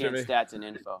on ESPN Stats and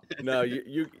Info. No,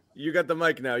 you got the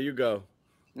mic now. You go.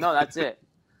 No, that's it.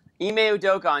 Ime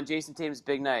Udoka on Jason Tatum's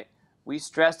big night. We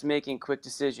stressed making quick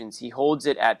decisions. He holds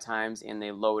it at times, and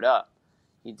they load up.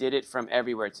 He did it from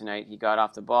everywhere tonight. He got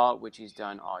off the ball, which he's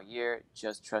done all year,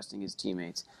 just trusting his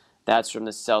teammates. That's from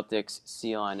the Celtics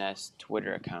CLNS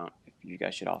Twitter account. You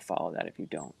guys should all follow that if you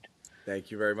don't.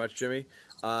 Thank you very much, Jimmy.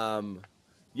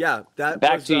 Yeah, that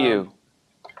back to you.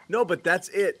 No, but that's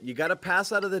it. You got to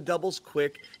pass out of the doubles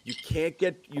quick. You can't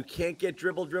get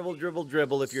dribble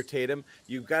if you're Tatum.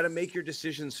 You've got to make your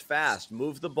decisions fast.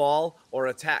 Move the ball or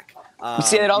attack. You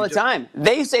say that all the time.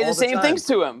 They say the same things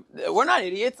to him. We're not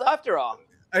idiots after all.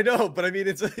 I know, but I mean,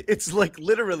 it's like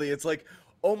literally, it's like,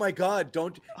 oh my God,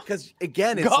 don't, because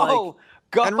again, it's go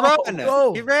and run.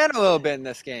 Go. He ran a little bit in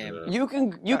this game. You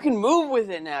can move with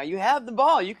it now. You have the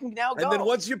ball. You can now go. And then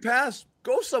once you pass,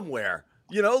 go somewhere.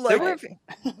 You know, like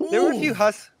there were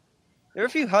a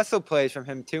few hustle plays from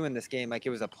him too in this game. Like it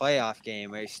was a playoff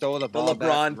game where he stole the ball. The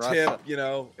LeBron back tip, you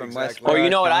know, from exactly. Westbrook. Or you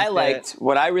know what I liked?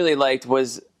 What I really liked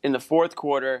was in the fourth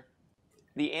quarter,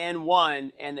 the and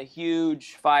one and the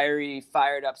huge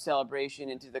fired up celebration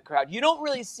into the crowd. You don't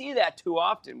really see that too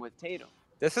often with Tatum.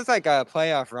 This is like a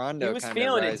playoff Rondo he was kind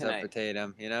feeling of it rise tonight. up for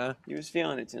Tatum, you know? He was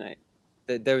feeling it tonight.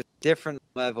 There was a different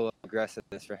level of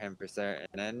aggressiveness for him for certain.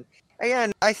 And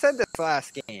again, I said this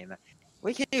last game.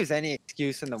 We can use any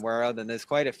excuse in the world, and there's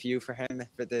quite a few for him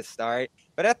for this start.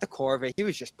 But at the core of it, he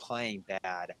was just playing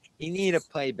bad. He needed to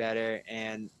play better,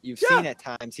 and you've seen at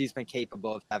times he's been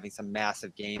capable of having some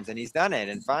massive games, and he's done it.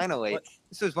 And finally,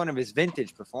 this was one of his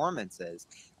vintage performances.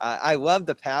 I love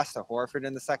the pass to Horford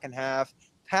in the second half.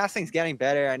 Passing's getting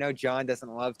better. I know John doesn't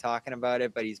love talking about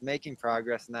it, but he's making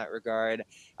progress in that regard.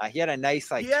 He had a nice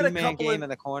two-man game in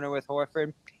the corner with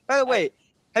Horford. By the way,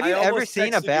 have you ever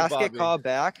seen a basket called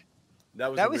back?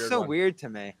 That was so weird to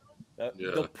me.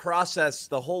 The process,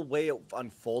 the whole way it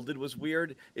unfolded was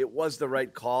weird. It was the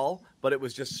right call, but it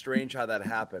was just strange how that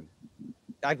happened.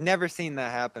 I've never seen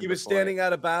that happen. He was standing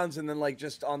out of bounds, and then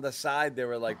just on the side, they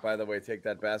were like, "By the way, take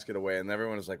that basket away," and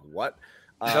everyone was like, "What?"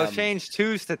 They'll change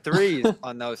 2s to 3s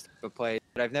on those type of plays,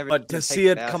 but I've never. But to see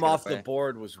it come off the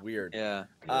board was weird. Yeah.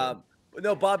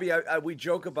 No, Bobby, we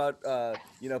joke about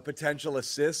potential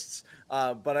assists,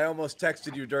 but I almost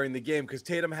texted you during the game because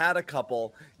Tatum had a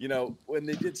couple. When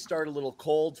they did start a little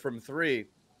cold from 3,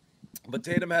 but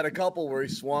Tatum had a couple where he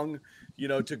swung,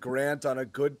 to Grant on a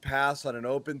good pass on an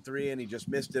open 3, and he just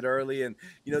missed it early. And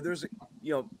there's,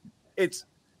 it's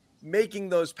making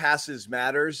those passes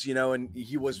matters, and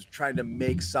he was trying to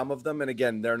make some of them. And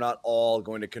again, they're not all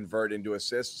going to convert into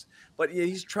assists, but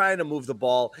he's trying to move the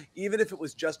ball, even if it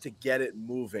was just to get it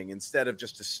moving instead of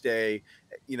just to stay,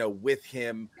 with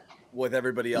him, with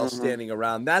everybody else standing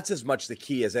around. That's as much the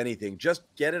key as anything. Just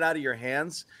get it out of your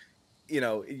hands. You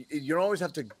don't always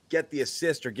have to get the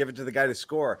assist or give it to the guy to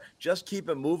score. Just keep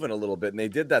it moving a little bit. And they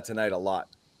did that tonight a lot,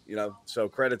 so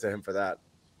credit to him for that.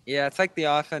 Yeah, it's like the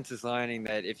offense is learning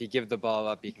that if you give the ball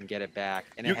up, you can get it back,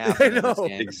 and it happened in this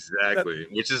game. Exactly,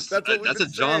 that's a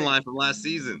John line from last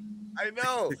season. I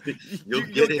know. You'll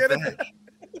get it back.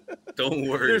 Don't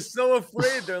worry. They're so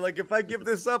afraid. They're like, if I give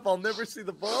this up, I'll never see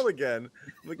the ball again.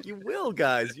 I'm like, you will,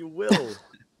 guys. You will.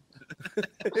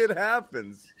 It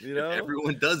happens. If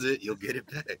everyone does it, you'll get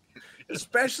it back.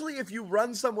 Especially if you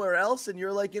run somewhere else and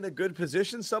you're like in a good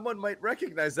position, someone might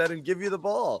recognize that and give you the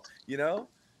ball.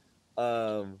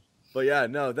 But yeah,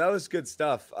 no, that was good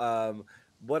stuff.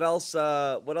 What else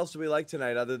do we like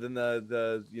tonight other than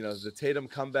the Tatum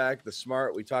comeback, the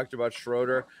Smart? We talked about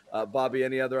Schroeder. Bobby,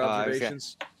 any other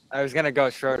observations? I was gonna go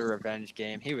Schroeder revenge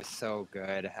game. He was so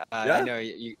good. I know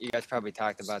you guys probably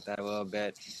talked about that a little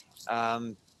bit.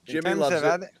 Jimmy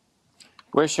loves it.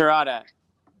 Where's Sherrod at?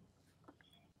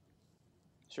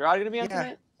 Sherrod gonna be on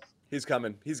tonight? He's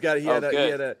coming.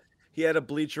 He had a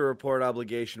Bleacher Report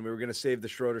obligation. We were gonna save the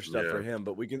Schroeder stuff for him,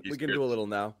 but we can do a little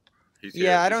now.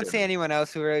 I don't see anyone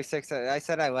else who really sticks. I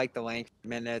said I like the length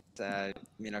minute.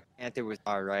 Cantor was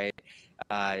all right.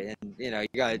 And you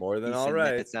got more than all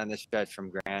right. Minutes on the stretch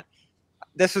from Grant.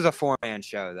 This was a 4-man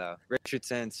show though.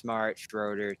 Richardson, Smart,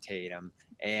 Schroeder, Tatum,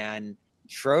 and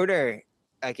Schroeder.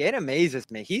 Like, it amazes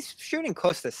me. He's shooting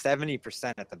close to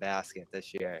 70% at the basket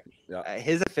this year. Yeah.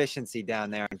 His efficiency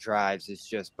down there on drives is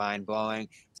just mind-blowing.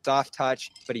 Soft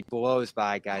touch, but he blows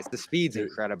by guys. The speed's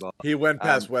incredible. He went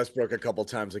past Westbrook a couple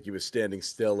times like he was standing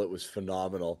still. It was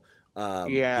phenomenal.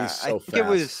 He's so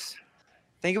fast.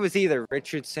 I think it was either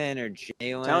Richardson or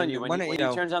Jalen. I'm telling you, when he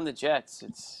turns on the Jets,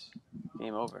 it's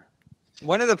game over.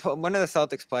 One of the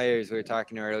Celtics players we were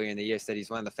talking to earlier in the year said he's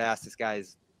one of the fastest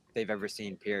guys they've ever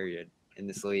seen, period, in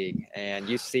this league. And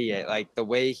you see it, like the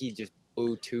way he just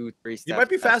blew 2-3 steps. He might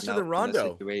be faster than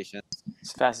Rondo. He's the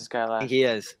fastest guy alive. He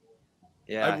is.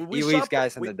 Yeah, he leaves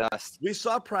guys in the dust. We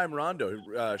saw prime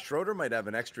Rondo. Schroeder might have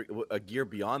a gear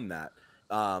beyond that.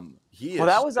 Well,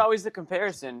 that was always the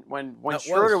comparison when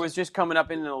Schroeder was just coming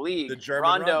up into the league. The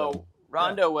German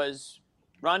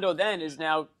Rondo then is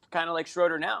now kind of like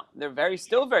Schroeder now. They're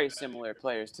still very similar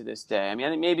players to this day. I mean, I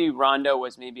think maybe Rondo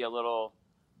was maybe a little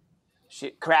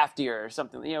craftier or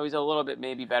something. He's a little bit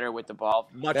maybe better with the ball.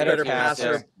 Much better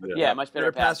passer. Yeah, much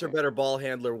better passer, better ball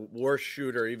handler, worse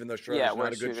shooter, even though Schroeder's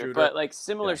not a good shooter. But like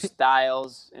similar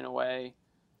styles in a way.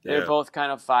 They're both kind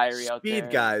of fiery out there.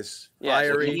 Speed guys.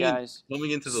 Fiery Speed guys.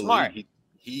 Coming into the Smart. league,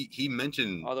 he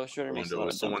mentioned Rondo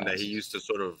was someone that he used to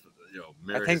sort of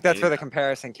mirror. I think that's where the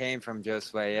comparison came from,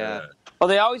 Josue. Yeah. Well,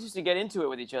 they always used to get into it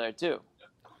with each other too.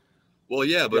 Well,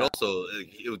 yeah, but also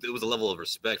it was a level of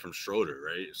respect from Schroeder,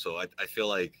 right? So I feel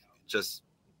like just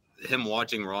him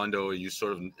watching Rondo, you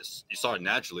saw it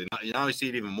naturally. Now you see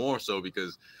it even more so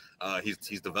because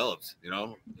he's developed.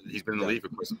 He's been in the league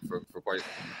for quite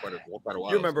a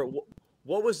while. You remember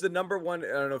what was the number one? I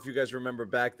don't know if you guys remember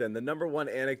back then. The number one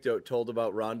anecdote told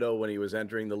about Rondo when he was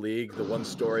entering the league. The one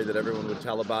story that everyone would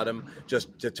tell about him,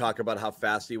 just to talk about how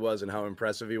fast he was and how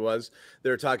impressive he was. They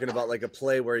were talking about like a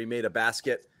play where he made a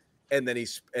basket. And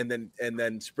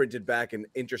then sprinted back and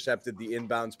intercepted the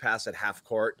inbounds pass at half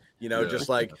court.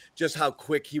 Just how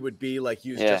quick he would be. Like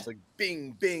he was just like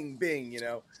bing, bing, bing.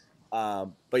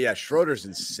 But yeah, Schroeder's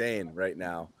insane right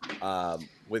now.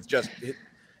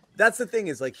 That's the thing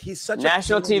is like he's such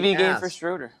national a TV game for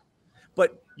Schroeder.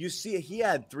 But you see, he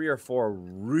had 3 or 4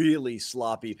 really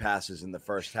sloppy passes in the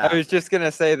first half. I was just gonna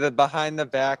say the behind the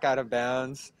back out of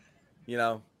bounds.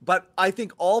 But I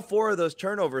think all 4 of those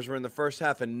turnovers were in the first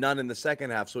half and none in the second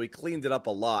half. So he cleaned it up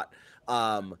a lot.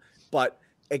 But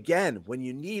again, when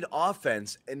you need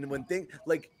offense and when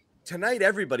tonight,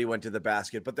 everybody went to the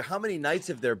basket, but how many nights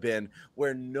have there been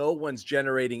where no one's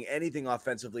generating anything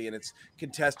offensively and it's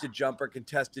contested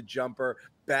jumper,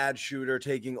 bad shooter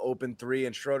taking open 3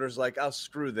 and Schroeder's like, oh,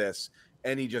 screw this.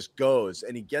 And he just goes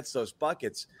and he gets those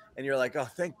buckets. And you're like, oh,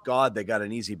 thank God they got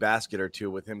an easy basket or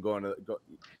 2 with him going to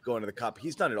the cup.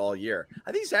 He's done it all year.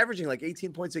 I think he's averaging like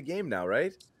 18 points a game now,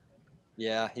 right?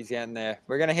 Yeah, he's getting there.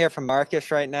 We're going to hear from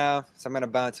Marcus right now. So I'm going to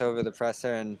bounce over the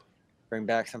presser and bring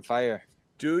back some fire.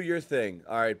 Do your thing.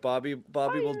 All right, Bobby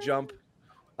will jump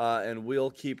and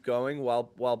we'll keep going.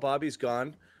 While Bobby's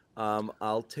gone,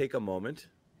 I'll take a moment.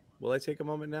 Will I take a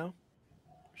moment now?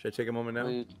 Should I take a moment now?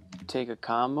 Will you take a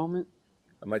calm moment?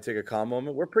 I might take a calm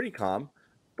moment. We're pretty calm,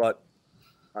 but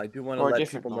I do want to Or a let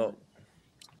different people moment.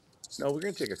 know. No, we're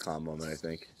gonna take a calm moment. I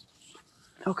think.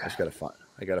 Okay. I gotta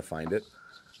find it.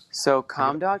 So I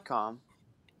gotta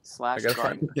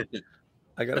calm.com/garden.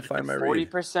 I gotta find my read.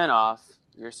 40% off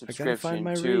your I gotta find subscription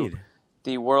my to read.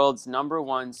 the world's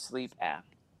 #1 sleep app.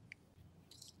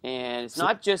 And it's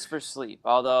not just for sleep,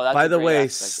 although that's By a the great way,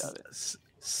 aspect of it.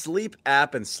 sleep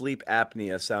app and sleep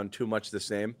apnea sound too much the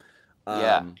same.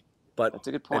 Yeah, but that's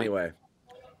a good point. Anyway,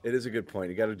 it is a good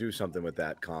point. You got to do something with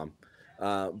that, Calm.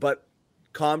 But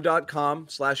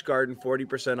calm.com/garden,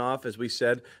 40% off. As we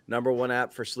said, #1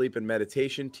 app for sleep and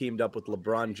meditation, teamed up with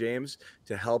LeBron James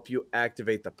to help you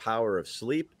activate the power of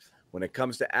sleep. When it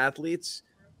comes to athletes,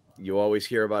 you always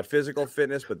hear about physical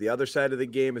fitness, but the other side of the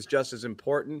game is just as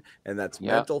important, and that's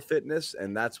mental fitness,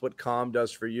 and that's what Calm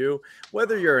does for you.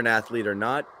 Whether you're an athlete or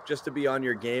not, just to be on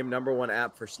your game, #1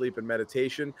 app for sleep and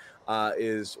meditation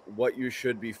is what you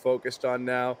should be focused on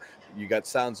now. You got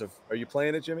sounds of – are you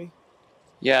playing it, Jimmy?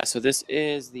 Yeah, so this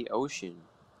is the ocean.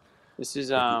 This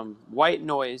is white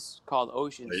noise called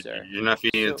Ocean, sir. You're not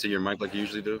feeding it to your mic like you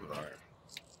usually do? All right.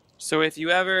 So if you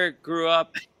ever grew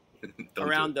up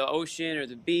around the ocean or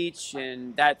the beach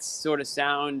and that sort of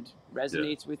sound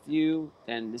resonates with you,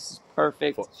 then this is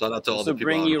perfect. Shout out to all the people. This will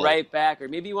bring you right back. Or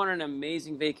maybe you want an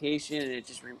amazing vacation and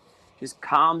it just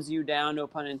calms you down, no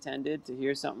pun intended, to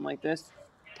hear something like this.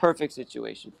 Perfect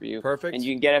situation for you. Perfect. And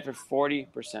you can get it for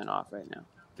 40% off right now.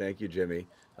 Thank you, Jimmy.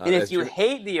 And if you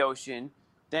hate the ocean,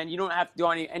 then you don't have to go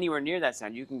anywhere near that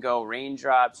sound. You can go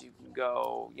raindrops. You can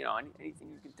go, anything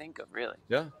you can think of, really.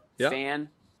 Yeah. Fan.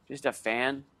 Just a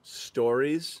fan.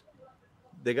 Stories.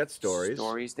 They got stories.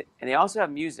 And they also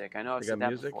have music. I know I've said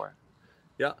that before.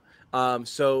 Yeah.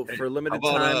 So for limited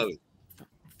time,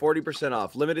 40%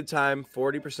 off. Limited time,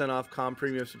 40% off Calm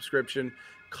Premium subscription.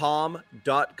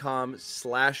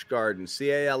 Calm.com/garden.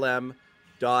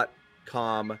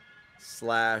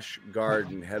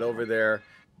 CALM.com/garden. Head over there.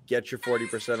 Get your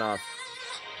 40% off.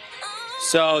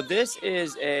 So this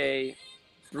is a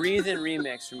Breathe In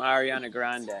remix from Ariana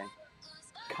Grande.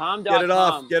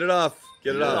 Calm.com. Get it off.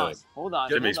 Hold on.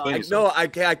 Jimmy, No, I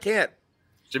can't.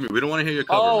 Jimmy, we don't want to hear your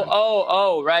cover.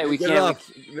 Oh, right. We can't.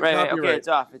 Right. Okay, it's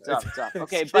off.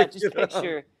 Okay, but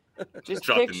just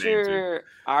picture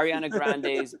Ariana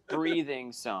Grande's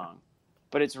Breathing song,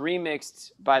 but it's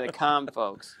remixed by the Calm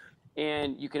folks,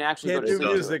 and you can actually can't do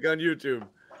music on YouTube.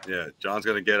 Yeah, John's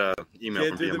gonna get an email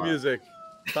from BMI. Can't do the music.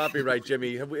 Copyright,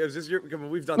 Jimmy.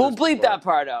 We've done. We'll bleep that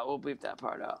part out.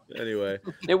 Anyway,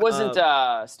 it wasn't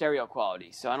stereo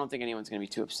quality, so I don't think anyone's gonna be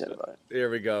too upset about it. There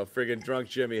we go. Friggin' drunk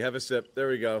Jimmy. Have a sip. There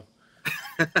we go.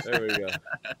 Oh yeah.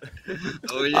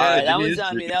 All right, that one's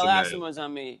on me. That last one was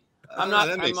on me. I'm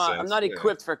not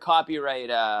equipped for copyright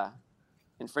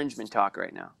infringement talk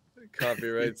right now.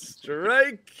 Copyright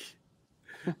strike.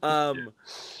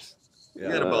 You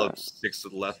got about 6 to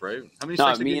the left, right? How many?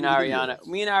 No, me and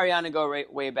Ariana go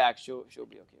way back. She'll be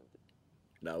okay with it.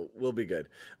 No, we'll be good.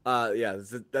 Yeah,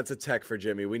 that's a tech for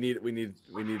Jimmy. We need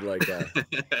like.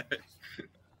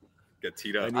 Get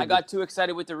teed up. I got too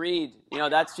excited with the read.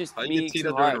 That's just me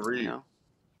too hard.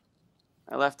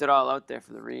 I left it all out there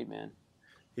for the read, man.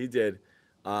 He did.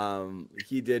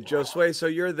 Josue, so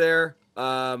you're there.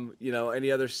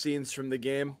 Any other scenes from the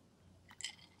game?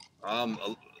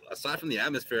 Aside from the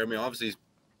atmosphere, I mean, obviously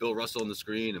Bill Russell on the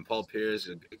screen and Paul Pierce,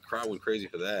 the crowd went crazy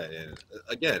for that. And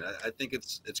again, I think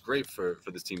it's great for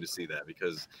this team to see that,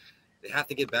 because they have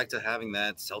to get back to having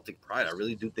that Celtic pride. I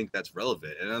really do think that's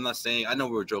relevant. And I'm not saying, I know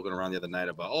we were joking around the other night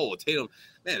about, Tatum,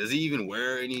 man, does he even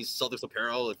wear any Celtics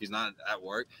apparel if he's not at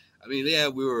work? I mean, yeah,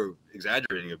 we were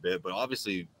exaggerating a bit, but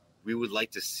obviously we would like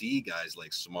to see guys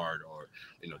like Smart or,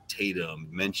 Tatum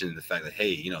mention the fact that,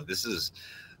 hey, this is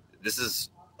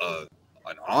an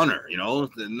honor,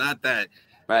 not that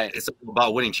right. It's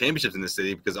about winning championships in this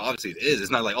city, because obviously it is.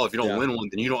 It's not like, if you don't win one,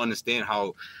 then you don't understand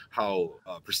how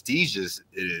prestigious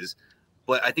it is.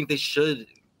 But I think they should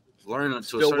learn they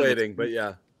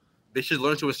should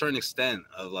learn to a certain extent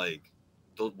of like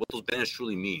what those banners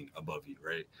truly mean above you,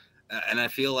 right? And I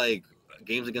feel like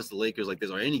games against the Lakers like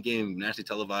this, or any game nationally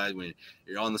televised, when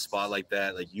you're on the spot like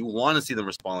that, like you want to see them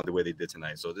respond the way they did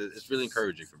tonight. So it's really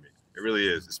encouraging for me. It really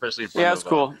is, especially in front of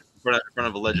cool. In front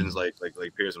of legends like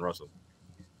Pierce and Russell.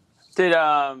 Did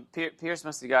Pierce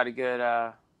must have got a good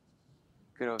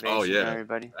ovation? Oh yeah, from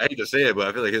everybody. I hate to say it, but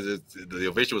I feel like the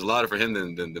ovation was louder for him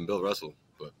than Bill Russell.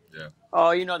 But yeah. Oh,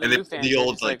 the new fans. The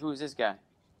old like, who's this guy?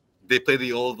 They play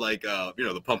the old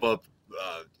the pump up.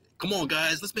 Come on,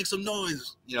 guys, let's make some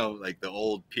noise. Like the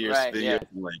old Pierce video,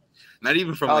 like not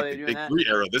even from the Big 3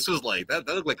 era. This was like that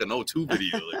looked like an 02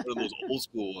 video, like one of those old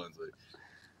school ones. Like,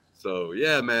 So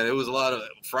yeah, man, it was a lot of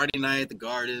Friday night at the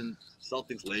Garden,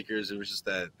 Celtics, Lakers. It was just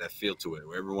that feel to it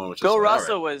where everyone was just Bill like,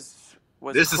 Russell all right, was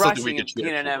this is something we crushing could cheer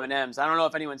peanut for. M&Ms. I don't know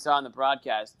if anyone saw on the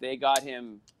broadcast. They got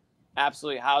him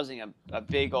absolutely housing a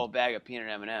big old bag of peanut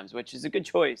M&Ms, which is a good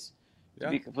choice, to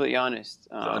be completely honest.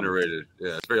 It's underrated.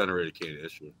 Yeah, it's very underrated candy.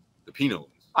 That's true. The peanut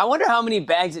ones. I wonder how many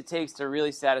bags it takes to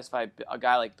really satisfy a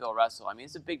guy like Bill Russell. I mean,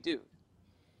 it's a big dude.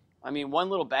 I mean, one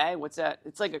little bag, what's that?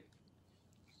 It's like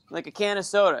a can of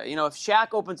soda. You know, if Shaq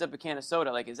opens up a can of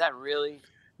soda, like, is that really?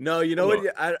 No, you know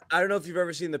what? I don't know if you've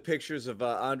ever seen the pictures of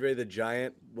Andre the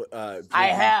Giant. I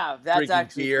have. That's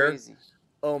actually beer. crazy.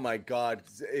 Oh my God!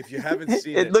 If you haven't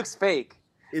seen it looks fake.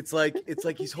 It's like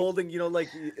he's holding, like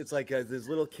it's like there's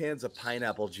little cans of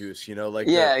pineapple juice, like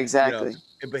exactly.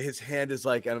 But his hand is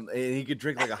like, and he could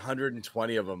drink like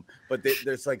 120 of them. But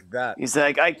there's like that. He's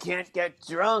like, I can't get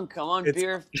drunk. I'm on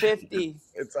beer 50.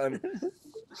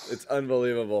 It's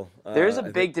unbelievable. There's a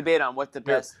big debate on what the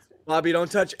best. Bobby,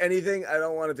 don't touch anything. I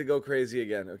don't want it to go crazy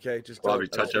again. Okay, just Bobby,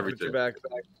 touch everything. Back.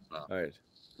 All right.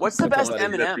 What's the best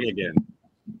M&M? Again.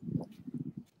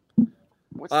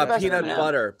 What's the best peanut M&M?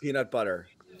 butter. Peanut butter.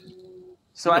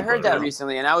 So I heard that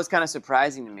recently, and that was kind of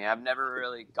surprising to me. I've never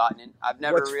really gotten in. I've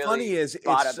never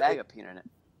bought a bag of peanut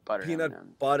butter. Peanut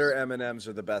M&Ms. butter M&Ms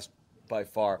are the best by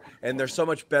far, and they're so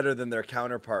much better than their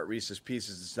counterpart Reese's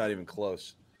Pieces. It's not even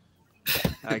close.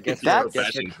 I guess that's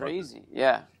crazy.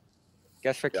 Yeah.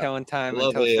 Guess for killing time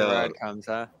until the ride comes,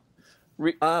 huh?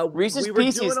 Reese's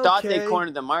Pieces thought they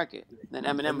cornered the market. Then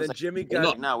M&M was like, Jimmy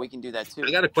no, we can do that too. I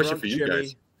got a question for you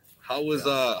guys. How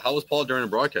was Paul during the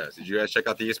broadcast? Did you guys check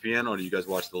out the ESPN or did you guys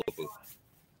watch the local?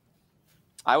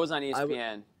 I was on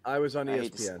ESPN. I was on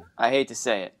ESPN. I hate to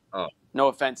say it. Oh. No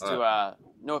offense to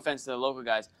the local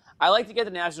guys. I like to get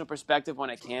the national perspective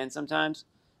when I can sometimes.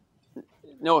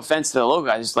 No offense to the local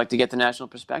guys, I just like to get the national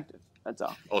perspective. That's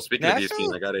all. Oh, speaking of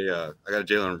ESPN, I got a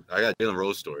Jalen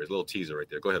Rose story. A little teaser right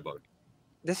there. Go ahead, Bobby.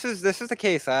 This was the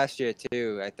case last year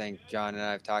too. I think John and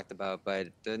I have talked about, but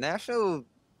the national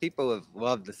people have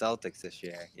loved the Celtics this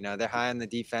year. They're high on the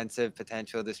defensive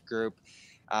potential of this group.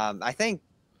 I think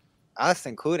us,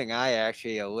 including I,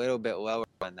 actually a little bit lower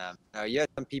on them. You had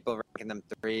some people ranking them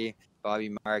 3.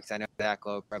 Bobby Marks. I know Zach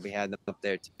Lowe probably had them up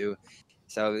there too.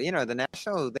 So, the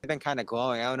National, they've been kind of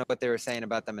glowing. I don't know what they were saying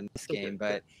about them in this game,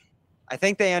 but I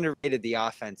think they underrated the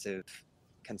offensive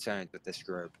concerns with this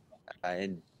group.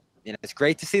 And, it's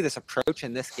great to see this approach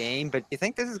in this game, but do you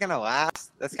think this is going to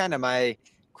last? That's kind of my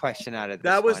question out of this.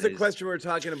 That was the question we were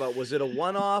talking about. Was it a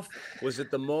one-off? Was it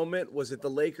the moment? Was it the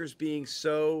Lakers being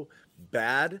so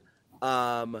bad?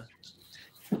 By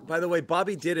the way,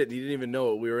 Bobby did it. He didn't even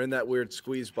know it. We were in that weird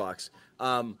squeeze box.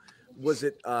 Was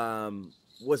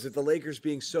it the Lakers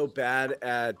being so bad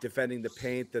at defending the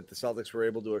paint that the Celtics were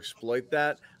able to exploit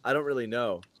that? I don't really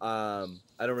know. I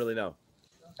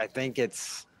think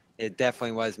it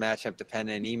definitely was matchup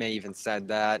dependent. Ime even said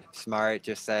that. Smart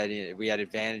just said we had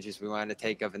advantages we wanted to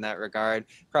take of in that regard.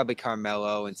 Probably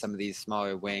Carmelo and some of these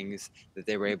smaller wings that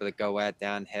they were able to go at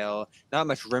downhill. Not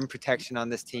much rim protection on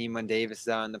this team when Davis is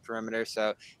out on the perimeter.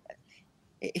 So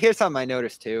here's something I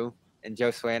noticed too, and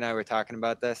Joe Sway and I were talking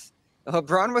about this.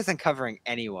 LeBron wasn't covering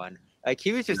anyone. Like,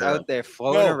 he was just out there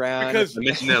floating around. Because I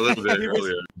mentioned that a little bit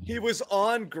earlier. He was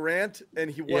on Grant, and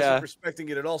he wasn't respecting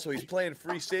it at all. So he's playing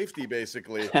free safety,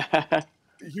 basically.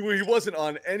 He wasn't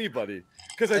on anybody.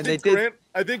 Because I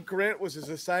think Grant was his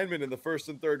assignment in the first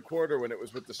and third quarter when it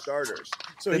was with the starters.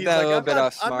 So he's like, a little bit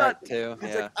off Smart, too.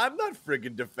 He's like, I'm not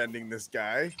friggin' defending this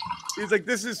guy. He's like,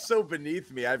 this is so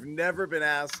beneath me. I've never been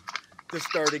asked to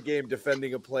start a game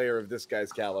defending a player of this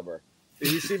guy's caliber.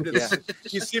 He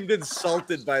seemed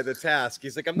insulted by the task.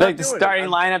 He's like, I'm not doing it. The starting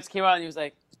lineups came out, and he was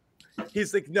like,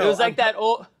 no. It was like that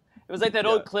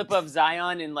old clip of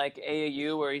Zion in like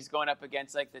AAU where he's going up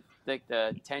against like the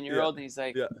 10-year-old, and he's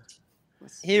like,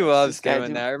 he loves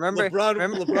doing that. Remember,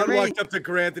 LeBron walked up to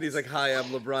Grant and he's like, "Hi, I'm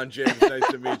LeBron James. Nice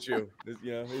to meet you.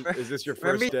 Is this your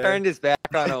first day?" He turned his back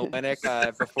on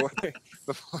Olynyk before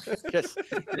just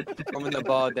throwing the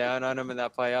ball down on him in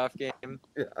that playoff game.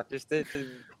 Yeah. Just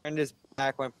turned his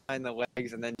back, went behind the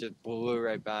legs, and then just blew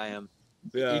right by him.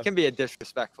 Yeah. He can be a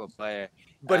disrespectful player.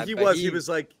 But he was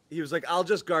like, I'll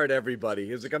just guard everybody.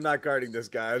 He was like, I'm not guarding this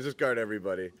guy. I'll just guard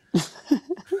everybody.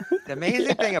 The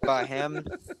amazing thing about him,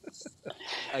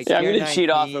 I'm going to cheat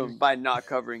off him by not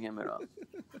covering him at all.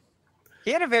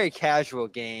 He had a very casual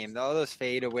game. All those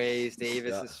fadeaways,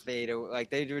 Davis's fadeaway, like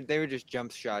they were just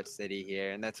jump shot city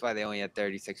here, and that's why they only had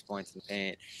 36 points in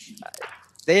paint.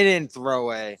 They didn't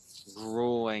throw a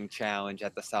grueling challenge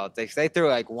at the Celtics. They threw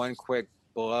like one quick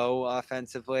blow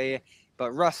offensively,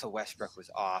 but Russell Westbrook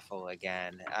was awful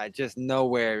again. Just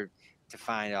nowhere to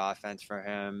find offense for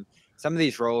him. Some of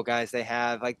these role guys they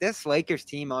have, like this Lakers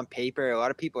team on paper, a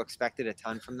lot of people expected a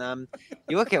ton from them.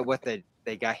 You look at what they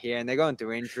got here, and they're going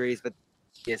through injuries, but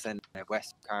he isn't a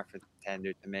Western Conference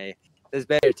contender to me. There's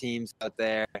better teams out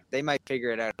there. They might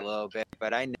figure it out a little bit,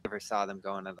 but I never saw them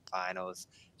going to the finals.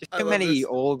 Just too many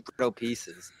old brittle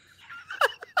pieces.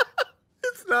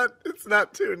 It's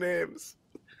not two names.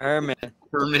 Herman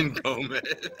Gomez.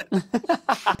 I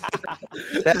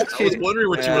was wondering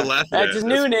what you were laughing at. That's his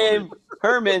new name,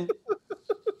 Herman.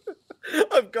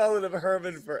 I'm calling him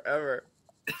Herman forever.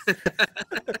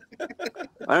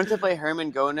 Why don't they play Herman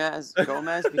Gomez?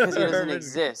 Because he doesn't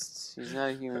exist. He's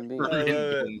not a human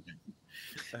being.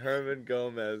 Herman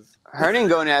Gomez. Hernan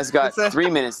Gomez got 3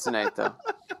 minutes tonight, though.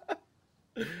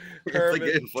 It's like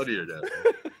getting funnier now.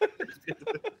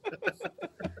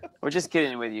 We're just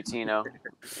kidding with you, Tino.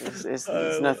 It's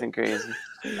nothing crazy.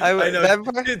 I know.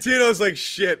 Tino's like,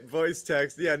 shit, voice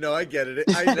text. Yeah, no, I get it.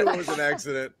 I knew it was an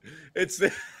accident.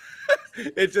 Seeing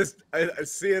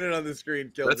it on the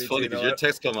screen killed me. That's funny because your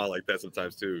texts come out like that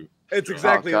sometimes too. It's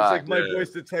exactly. It's like my voice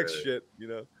to text shit, you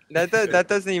know. That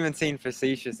doesn't even seem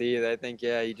facetious either. I think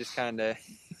you just kind of.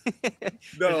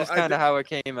 No, just kind of how it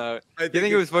came out. Do you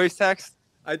think it was voice text?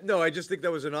 No, I just think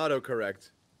that was an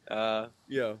autocorrect.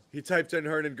 Yeah, he typed in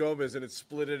Hernan Gomez and it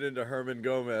split it into Herman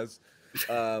Gomez.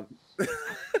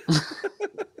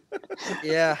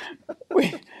 Yeah,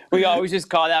 we always just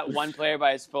call that one player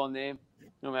by his full name,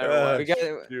 no matter what. We got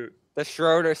the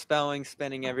Schroeder spelling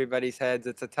spinning everybody's heads.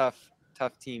 It's a tough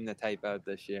team to type out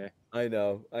this year. I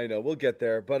know. We'll get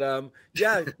there. But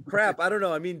yeah, crap. I don't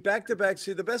know. I mean, back to back.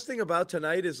 See, the best thing about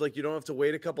tonight is like you don't have to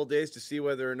wait a couple days to see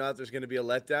whether or not there's going to be a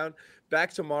letdown.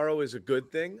 Back tomorrow is a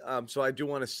good thing. So I do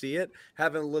want to see it.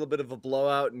 Having a little bit of a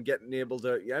blowout and getting able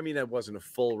to. I mean, it wasn't a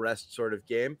full rest sort of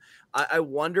game. I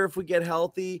wonder if we get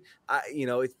healthy.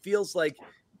 It feels like,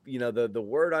 the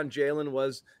word on Jalen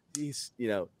was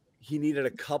he needed a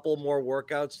couple more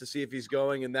workouts to see if he's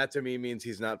going, and that to me means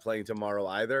he's not playing tomorrow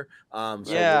either.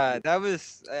 That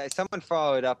was someone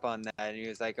followed up on that, and he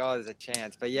was like, "Oh, there's a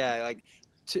chance," but yeah, like,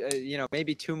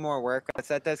 maybe 2 more workouts.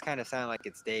 That does kind of sound like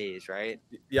it's days, right?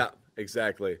 Yeah,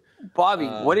 exactly. Bobby,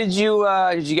 what did you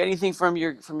get anything from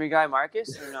your guy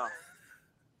Marcus or no?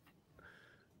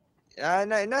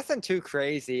 No, nothing too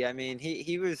crazy. I mean,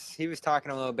 he was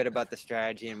talking a little bit about the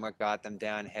strategy and what got them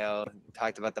downhill.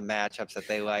 Talked about the matchups that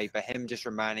they like, but him just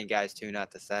reminding guys too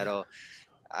not to settle.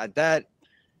 That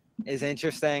is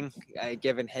interesting,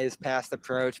 given his past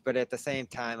approach. But at the same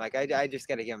time, like I just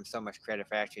got to give him so much credit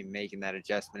for actually making that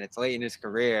adjustment. It's late in his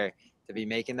career to be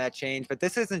making that change, but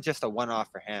this isn't just a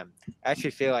one-off for him. I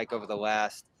actually feel like over the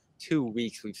last 2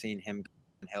 weeks we've seen him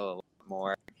downhill a lot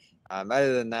more.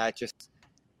 Other than that, just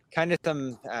kind of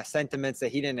some sentiments that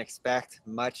he didn't expect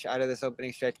much out of this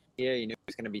opening stretch here. He knew it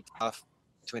was going to be tough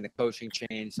between the coaching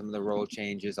change, some of the role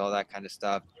changes, all that kind of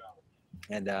stuff.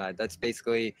 And that's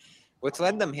basically what's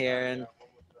led them here. And,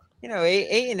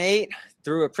 8-8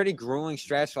 through a pretty grueling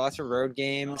stretch, lots of road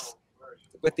games.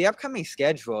 With the upcoming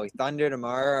schedule, Thunder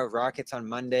tomorrow, Rockets on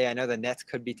Monday. I know the Nets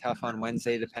could be tough on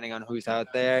Wednesday, depending on who's out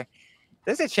there.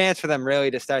 There's a chance for them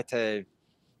really to start to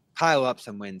pile up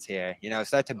some wins here,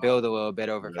 start to build a little bit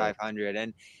over 500.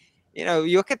 And,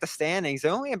 you look at the standings,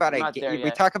 they're only about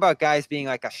we talk about guys being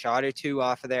like a shot or two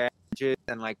off of their averages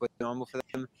and like what's normal for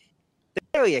them.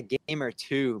 They're really a game or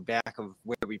two back of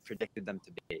where we predicted them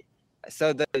to be.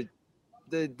 So the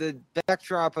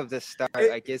backdrop of this start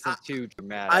isn't too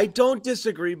dramatic. I don't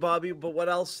disagree, Bobby, but what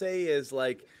I'll say is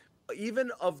like,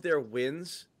 even of their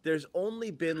wins, there's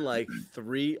only been like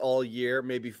 3 all year,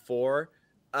 maybe 4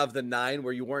 of the 9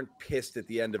 where you weren't pissed at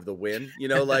the end of the win, they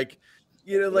were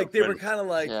kind of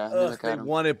like, they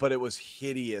won it, but it was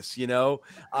hideous, so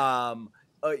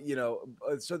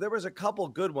there was a couple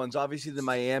good ones. Obviously the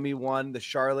Miami one, the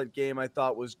Charlotte game I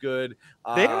thought was good.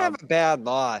 They don't have a bad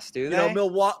loss, do they?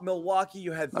 Milwaukee,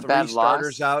 you had 3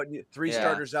 starters out,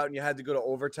 starters out, and you had to go to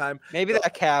overtime. Maybe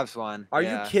that Cavs one. Are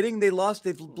you kidding? They lost.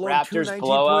 They've blown Raptors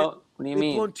blowout. What do you mean?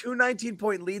 They've blown 2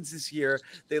 19-point leads this year.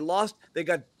 They lost. They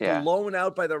got blown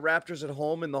out by the Raptors at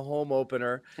home in the home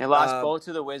opener. They lost both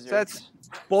to the Wizards.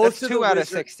 That's 2 out of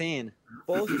 16.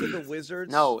 Both to the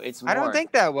Wizards. No, it's more. I don't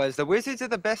think that was. The Wizards are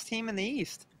the best team in the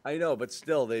East. I know, but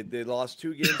still, they lost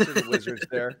 2 games to the Wizards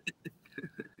there.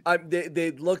 They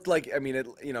looked like,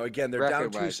 again, they're down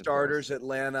 2 starters,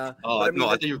 Atlanta. Oh, no,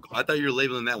 I thought you were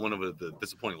labeling that one of the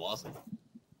disappointing losses.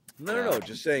 No,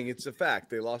 just saying it's a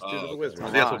fact. They lost 2 to the Wizards.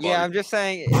 Yeah, I'm just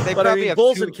saying they probably have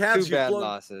Bulls 2 and Cavs, 2 bad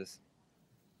losses.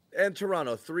 And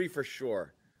Toronto, 3 for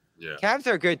sure. Yeah. Cavs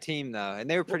are a good team, though, and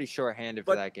they were pretty short-handed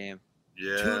for that game.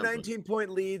 Yeah. Two 19-point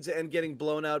leads and getting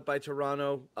blown out by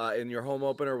Toronto in your home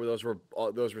opener. Those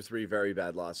were three very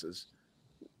bad losses.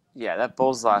 Yeah, that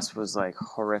Bulls loss was like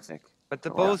horrific. But the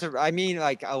Bulls are, I mean,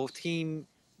 like a team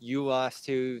you lost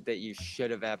to that you should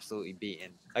have absolutely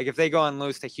beaten. Like if they go and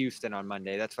lose to Houston on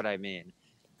Monday, that's what I mean.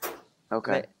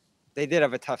 Okay. They did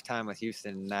have a tough time with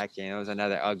Houston in that game. It was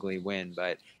another ugly win,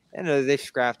 but they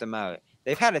scrapped them out.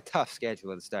 They've had a tough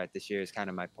schedule to start this year is kind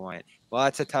of my point.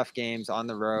 Lots of tough games on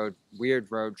the road, weird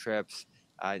road trips.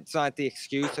 It's not the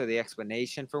excuse or the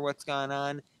explanation for what's gone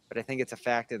on, but I think it's a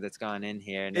factor that's gone in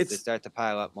here, and as they start to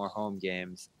pile up more home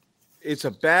games. It's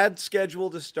a bad schedule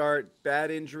to start,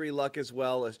 bad injury luck as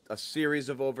well, a series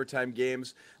of overtime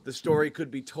games. The story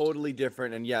could be totally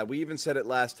different. And yeah, we even said it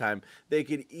last time. They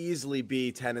could easily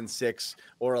be 10-6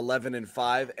 or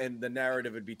 11-5, and the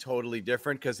narrative would be totally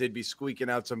different because they'd be squeaking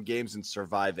out some games and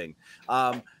surviving.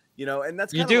 And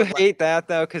that's you do hate that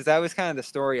though, because that was kind of the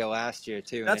story of last year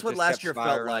too. That's what last year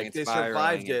felt like. They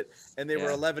survived it, and they were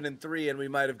 11-3, and we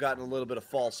might have gotten a little bit of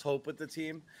false hope with the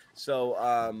team.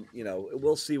 So,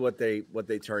 we'll see what they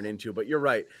turn into. But you're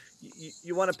right.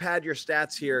 You want to pad your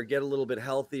stats here, get a little bit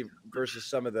healthy versus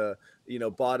some of the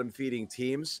bottom feeding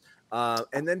teams,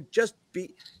 and then just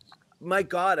be. My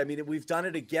God, I mean, we've done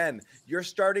it again. Your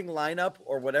starting lineup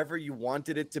or whatever you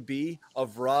wanted it to be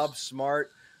of Rob,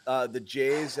 Smart, the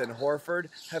Jays and Horford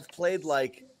have played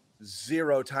like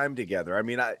zero time together. I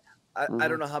mean, I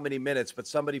don't know how many minutes, but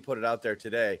somebody put it out there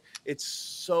today. It's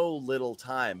so little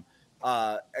time.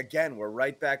 Again, we're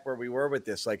right back where we were with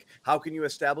this. Like, how can you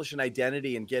establish an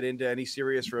identity and get into any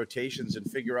serious rotations and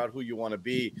figure out who you want to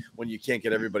be when you can't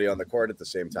get everybody on the court at the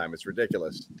same time? It's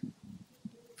ridiculous.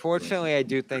 Fortunately, I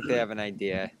do think they have an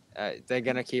idea. They're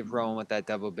going to keep rolling with that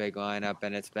double big lineup,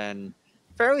 and it's been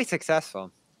fairly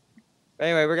successful.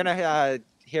 Anyway, we're going to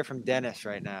hear from Dennis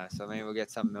right now, so maybe we'll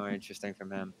get something more interesting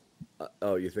from him.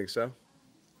 Oh, you think so?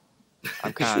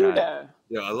 I'm kind of.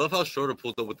 Yeah, I love how Schroeder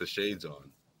pulled up with the shades on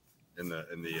in the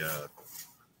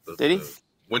Did he?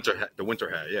 The winter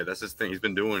hat. Yeah, that's his thing. He's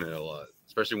been doing it a lot,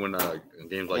 especially when in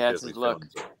games like yeah, this. That's his look.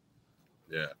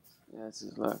 Yeah, that's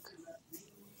his look.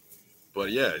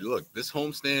 But yeah, look, this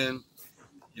homestand,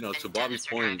 to Bobby's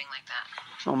point.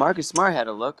 Oh, Marcus Smart had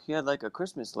a look. He had like a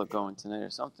Christmas look going tonight or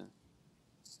something.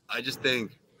 I just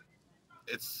think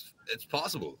it's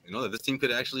possible, that this team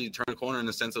could actually turn a corner in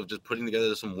the sense of just putting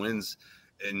together some wins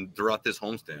and throughout this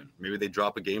homestand. Maybe they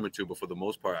drop a game or two, but for the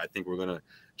most part, I think we're gonna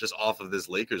just off of this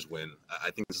Lakers win.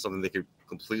 I think this is something they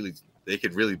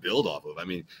could really build off of. I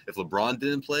mean, if LeBron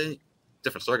didn't play,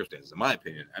 different circumstances, in my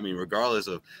opinion. I mean, regardless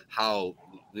of how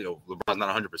LeBron's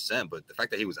not 100%, but the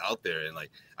fact that he was out there and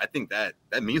I think that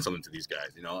means something to these guys.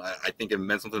 I think it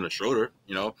meant something to Schroeder.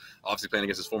 Obviously playing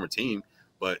against his former team.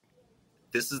 But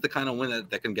this is the kind of win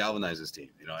that can galvanize this team,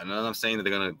 And I'm not saying that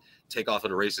they're going to take off of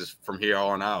the races from here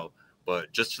on out,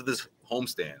 but just for this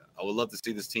homestand, I would love to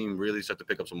see this team really start to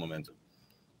pick up some momentum.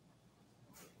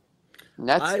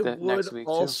 I would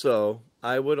also.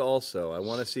 I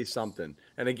want to see something.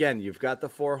 And again, you've got the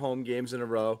 4 home games in a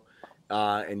row,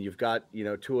 and you've got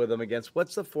 2 of them against.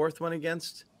 What's the 4th one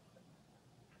against?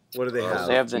 What do they have?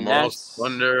 They have the Nets.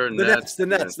 Thunder,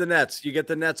 the Nets. You get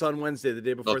the Nets on Wednesday, the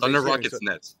day before. No, Thunder, Rockets,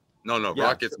 Nets. No,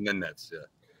 Rockets and then Nets. Yeah.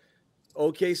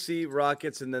 OKC,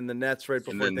 Rockets, and then the Nets right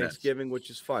before Thanksgiving, which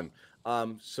is fun.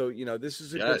 This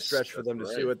is a good stretch for them to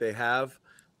see what they have.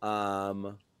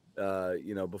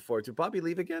 Before. Did Bobby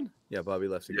leave again? Yeah, Bobby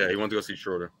left again. Yeah, he wanted to go see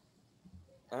Schroeder.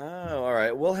 Oh, all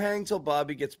right. We'll hang till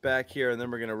Bobby gets back here, and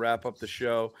then we're going to wrap up the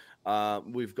show.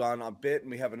 We've gone a bit,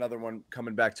 and we have another one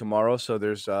coming back tomorrow, so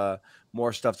there's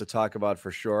more stuff to talk about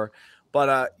for sure.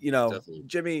 But, definitely.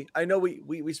 Jimmy, I know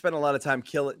we spent a lot of time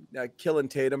killing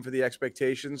Tatum for the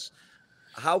expectations.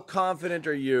 How confident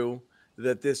are you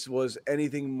that this was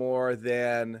anything more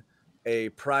than a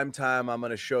primetime, I'm going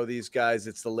to show these guys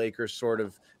it's the Lakers sort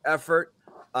of effort?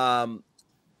 And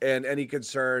any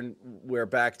concern, we're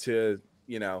back to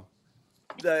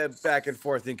the back and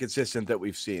forth inconsistent that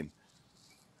we've seen?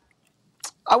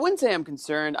 I wouldn't say I'm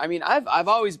concerned. I mean, I've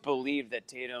always believed that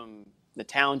Tatum, the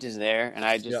talent is there, and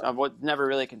I was never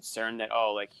really concerned that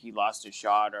he lost his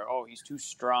shot or he's too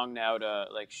strong now to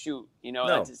shoot. No.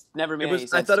 That just never made any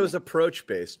sense. I thought it was approach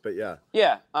based, but yeah.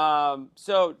 Yeah.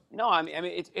 So no, I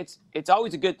mean it's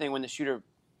always a good thing when the shooter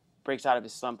breaks out of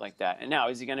his slump like that. And now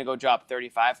is he going to go drop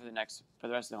 35 for the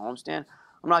rest of the homestand?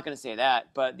 I'm not going to say that,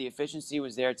 but the efficiency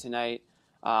was there tonight.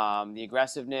 The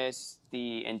aggressiveness,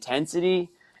 the intensity,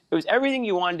 it was everything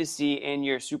you wanted to see in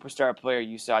your superstar player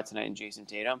you saw tonight in Jason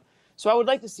Tatum. So I would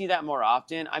like to see that more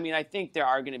often. I mean, I think there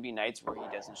are going to be nights where he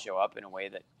doesn't show up in a way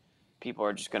that people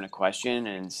are just going to question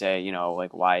and say,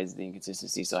 why is the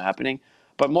inconsistency still happening?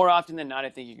 But more often than not, I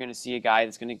think you're going to see a guy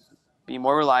that's going to be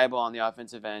more reliable on the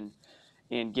offensive end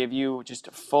and give you just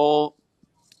a full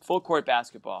court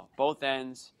basketball, both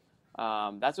ends.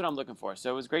 That's what I'm looking for.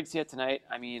 So it was great to see it tonight.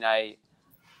 I mean,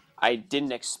 I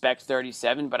didn't expect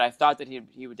 37, but I thought that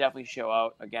he would definitely show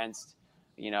out against,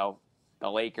 the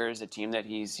Lakers, a team that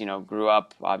he's, grew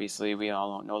up. Obviously, we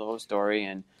all know the whole story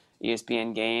and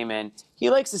ESPN game, and he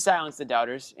likes to silence the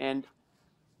doubters. And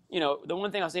the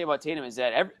one thing I'll say about Tatum is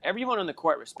that everyone on the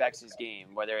court respects his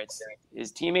game, whether it's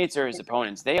his teammates or his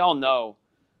opponents. They all know.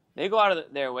 They go out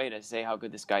of their way to say how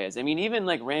good this guy is. I mean, even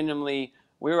like randomly,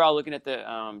 we were all looking at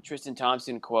the Tristan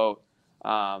Thompson quote.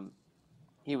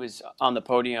 He was on the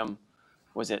podium,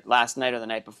 was it last night or the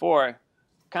night before,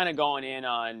 kind of going in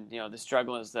on the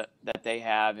struggles that they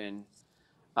have, and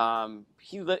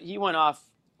he went off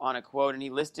on a quote and he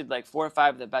listed like 4 or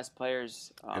 5 of the best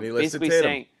players, and he listed basically Tatum.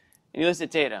 saying. And he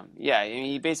listed Tatum. Yeah, I mean,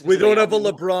 he basically. We don't have a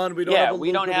LeBron. We don't have a Luka.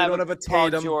 We don't have a Paul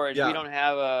Tatum. George. Yeah. We don't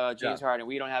have a James Harden.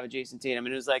 We don't have a Jason Tatum.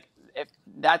 And it was like, if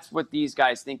that's what these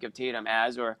guys think of Tatum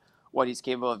as, or what he's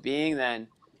capable of being, then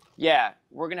yeah,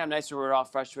 we're gonna have nights where we're all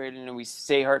frustrated and we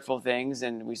say hurtful things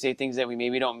and we say things that we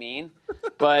maybe don't mean.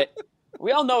 But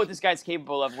we all know what this guy's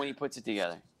capable of when he puts it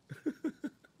together.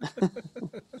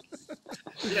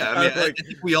 Yeah, I mean, I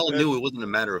think we all knew it wasn't a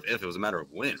matter of if; it was a matter of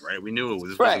when, right? We knew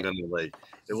this wasn't going to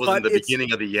it wasn't the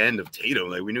beginning of the end of Tatum.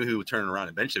 Like we knew he would turn around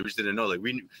eventually. We just didn't know. Like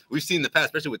we've seen in the past,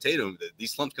 especially with Tatum, that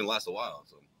these slumps can last a while.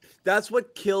 So that's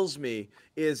what kills me.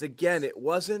 Is again, it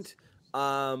wasn't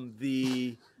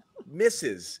the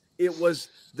misses; it was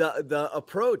the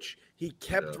approach. He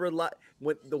kept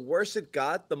when the worse it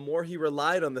got, the more he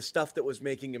relied on the stuff that was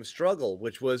making him struggle,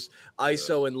 which was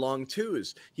ISO and long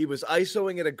twos. He was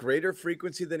ISOing at a greater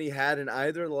frequency than he had in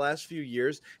either of the last few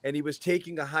years, and he was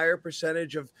taking a higher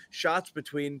percentage of shots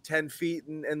between 10 feet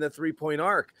and the three-point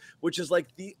arc, which is like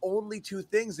the only 2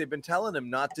 things they've been telling him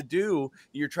not to do.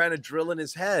 You're trying to drill in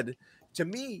his head. To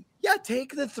me, yeah,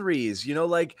 take the threes.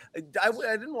 I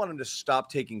didn't want him to stop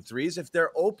taking threes. If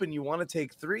they're open, you want to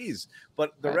take threes.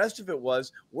 But the rest of it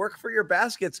was work for your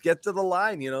baskets, get to the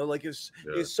line.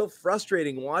 It's so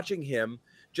frustrating watching him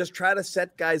just try to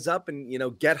set guys up and,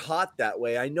 get hot that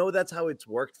way. I know that's how it's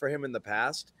worked for him in the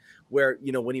past, where,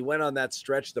 when he went on that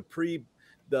stretch, the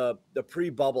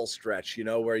pre-bubble stretch,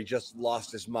 where he just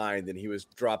lost his mind and he was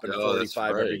dropping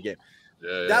 45 every game.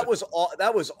 Yeah. That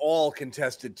was all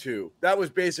contested too. That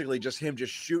was basically just him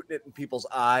just shooting it in people's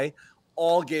eye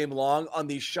all game long on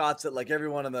these shots that like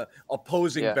everyone on the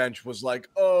opposing bench was like,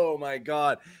 oh my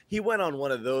God. He went on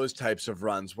one of those types of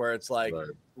runs where it's like,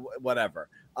 whatever.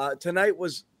 Tonight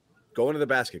was going to the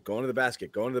basket, going to the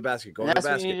basket, going to the basket, going to the basket.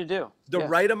 That's what you need to do. The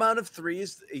right amount of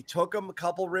threes. He took them, a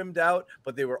couple rimmed out,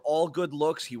 but they were all good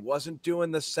looks. He wasn't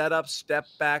doing the setup, step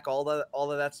back, all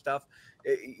of that stuff.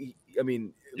 I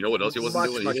mean, you know what else he wasn't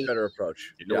doing? Much better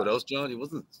approach. You know what else, John? He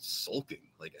wasn't sulking.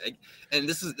 And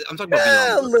this is I'm talking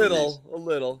about a little. But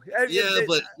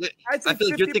I feel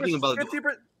like you're thinking about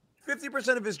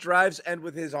 50% of his drives end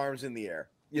with his arms in the air.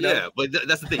 Yeah, but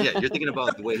that's the thing. Yeah, you're thinking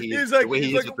about the way he he's the way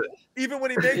he is like, with even when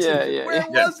he makes it. Where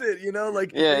was it? You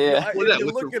look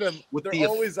at him. They're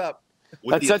always up.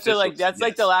 That's such a that's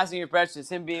like the lasting impression is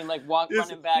him being like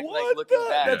running back, like looking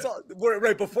back. That's all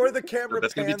right before the camera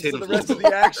pans to the rest of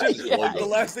the action. The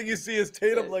last thing you see is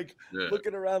Tatum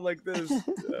looking around like this.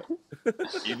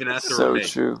 Even after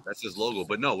that's his logo.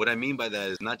 But no, what I mean by that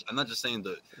is I'm not just saying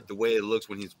the way it looks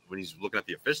when he's looking at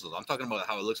the officials. I'm talking about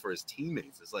how it looks for his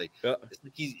teammates. It's like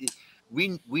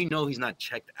we know he's not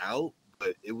checked out,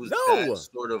 but it was that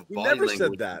sort of body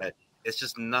language that it's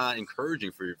just not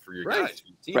encouraging for your guys.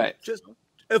 Right. Just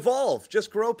evolve.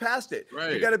 Just grow past it.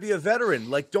 Right. You got to be a veteran.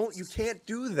 You can't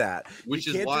do that. Which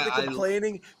you is can't why do the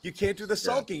complaining. You can't do the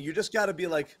sulking. You just got to be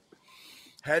like,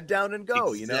 head down and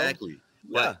go. Exactly.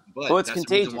 Yeah. But it's that's contagious.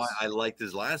 The reason why I liked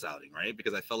his last outing, right?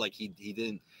 Because I felt like he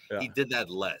did that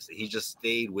less. He just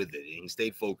stayed with it and he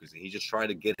stayed focused and he just tried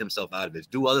to get himself out of it,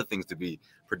 do other things to be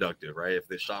productive, right? If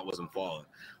the shot wasn't falling.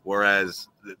 Whereas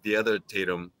the other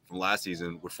Tatum from last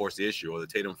season would force the issue, or the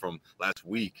Tatum from last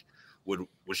week would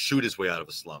shoot his way out of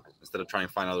a slump instead of trying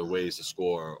to find other ways to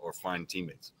score or find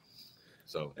teammates.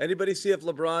 So anybody see if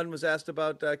LeBron was asked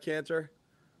about Cantor?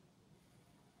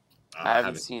 I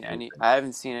haven't seen any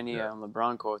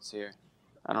LeBron quotes here.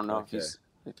 I don't know if he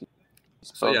spoke.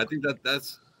 So yeah, I think that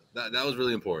was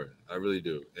really important. I really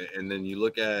do. And then you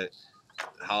look at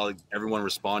how everyone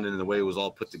responded and the way it was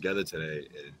all put together today.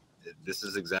 This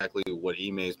is exactly what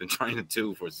Ime has been trying to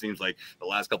do for it seems like the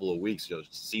last couple of weeks.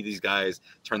 See these guys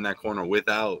turn that corner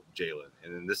without Jalen,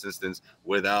 and in this instance,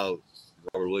 without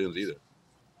Robert Williams either.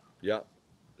 Yep.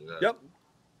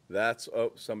 That's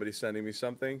somebody sending me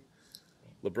something.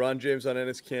 LeBron James on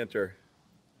Enes Kanter.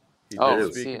 He Oh, did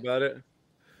let's see speak it. about it.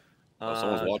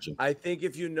 Someone's watching. I think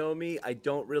if you know me, I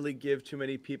don't really give too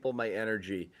many people my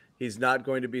energy. He's not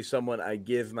going to be someone I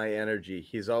give my energy.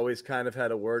 He's always kind of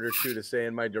had a word or two to say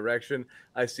in my direction.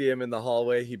 I see him in the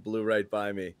hallway. He blew right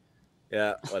by me.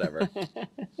 Yeah, whatever.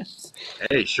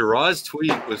 Hey, Shiraz's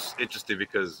tweet was interesting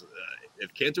because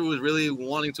if Kanter was really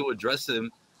wanting to address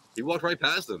him, he walked right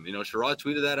past him. You know, Shiraz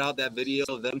tweeted that out, that video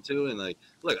of them two, and like,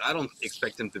 look, I don't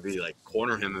expect him to be like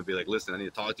corner him and be like, listen, I need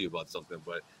to talk to you about something.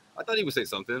 But I thought he would say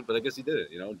something, but I guess he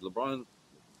didn't. You know, LeBron's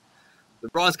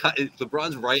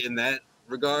right in that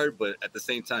regard, but at the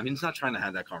same time, he's not trying to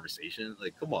have that conversation.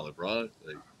 Like, come on, LeBron.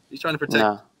 Like, he's trying to protect.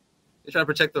 No. He's trying to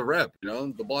protect the rep. You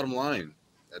know, the bottom line.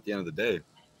 At the end of the day,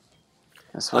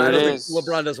 That's what it is.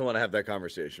 LeBron doesn't want to have that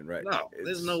conversation, right? No,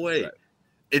 there's no way. Right.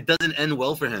 It doesn't end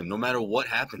well for him, no matter what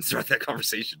happens throughout that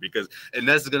conversation, because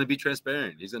Enes is going to be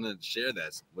transparent. He's going to share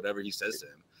that whatever he says to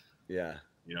him. Yeah,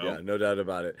 you know, yeah, no doubt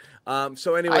about it.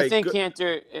 So anyway, I think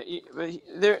Kanter,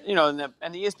 there, you know,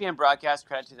 and the ESPN broadcast,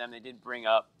 credit to them, they did bring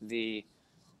up the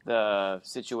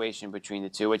situation between the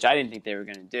two, which I didn't think they were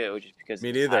going to do, just because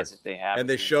of the ties that they have. And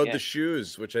they showed the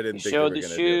shoes, which I didn't think they were going to do. They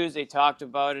showed the shoes. They talked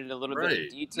about it a little bit in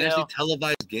detail. Actually,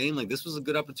 televised game. Like, this was a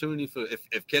good opportunity for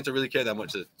if Kanter really cared that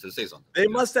much to say something. They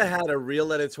must have had a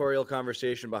real editorial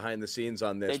conversation behind the scenes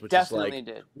on this,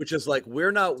 which is like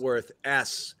we're not worth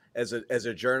S as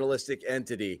a journalistic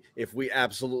entity if we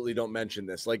absolutely don't mention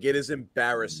this. Like, it is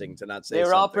embarrassing to not say. They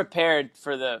were all prepared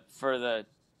for the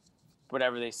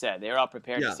whatever they said. They were all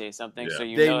prepared to say something, so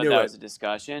that was a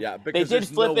discussion. Yeah, they did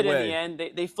flip it in the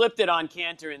end. They flipped it on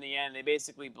Kanter in the end. They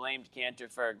basically blamed Kanter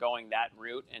for going that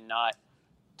route and not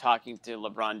talking to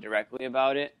LeBron directly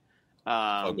about it.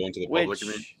 Going to the public, you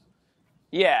mean?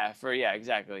 Yeah,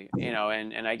 exactly. You know,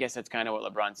 and I guess that's kind of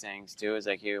what LeBron's saying too, is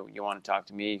like, you want to talk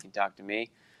to me, you can talk to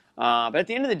me. But at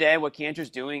the end of the day, what Kanter's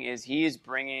doing is he is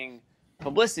bringing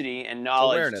publicity and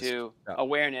knowledge to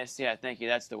awareness. Yeah, thank you.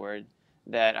 That's the word.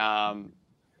 That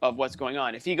of what's going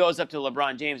on. If he goes up to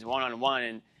LeBron James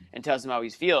one-on-one and tells him how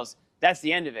he feels, that's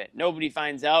the end of it. Nobody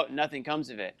finds out and nothing comes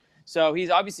of it. So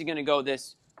he's obviously going to go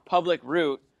this public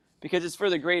route because it's for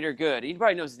the greater good. He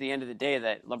probably knows at the end of the day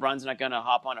that LeBron's not going to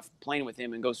hop on a plane with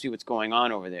him and go see what's going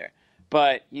on over there.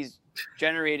 But he's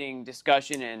generating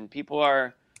discussion, and people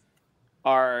are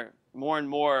more and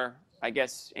more, I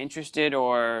guess, interested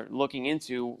or looking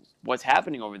into what's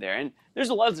happening over there. And there's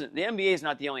a lot of, the NBA is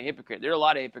not the only hypocrite. There are a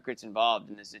lot of hypocrites involved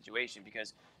in this situation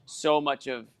because so much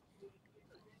of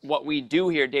what we do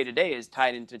here day to day is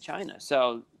tied into China.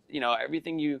 So, you know,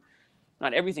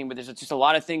 not everything, but there's just a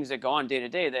lot of things that go on day to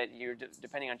day that you're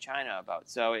depending on China about.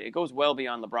 So it goes well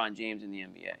beyond LeBron James in the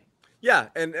NBA. Yeah,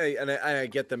 and I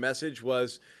get the message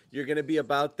was you're going to be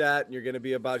about that, and you're going to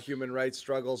be about human rights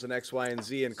struggles and X, Y, and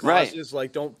Z and causes. Right.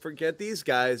 Like, don't forget these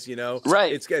guys. You know,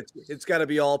 right? It's got to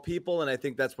be all people, and I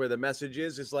think that's where the message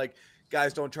is. It's like,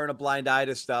 guys, don't turn a blind eye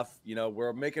to stuff. You know,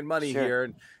 we're making money here,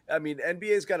 and I mean,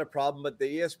 NBA's got a problem, but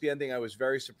the ESPN thing, I was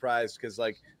very surprised because,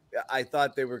 like, I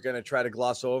thought they were going to try to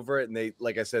gloss over it, and they,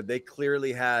 like I said, they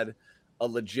clearly had a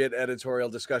legit editorial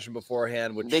discussion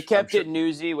beforehand, which they kept it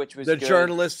newsy, which was the good.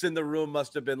 Journalists in the room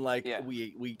must have been like,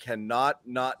 we cannot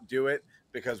not do it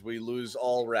because we lose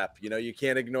all rep. You know, you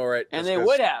can't ignore it. And they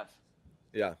would have.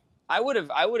 Yeah. I would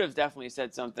have definitely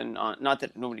said something on, not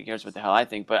that nobody cares what the hell I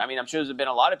think, but I mean, I'm sure there's been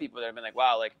a lot of people that have been like,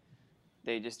 wow, like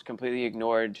they just completely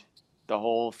ignored the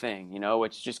whole thing, you know,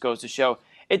 which just goes to show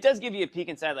it does give you a peek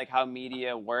inside like how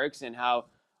media works and how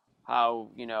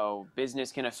you know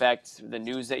business can affect the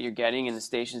news that you're getting and the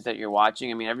stations that you're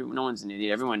watching. I mean, no one's an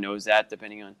idiot. Everyone knows that,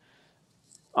 depending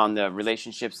on the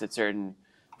relationships that certain.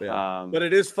 Yeah. But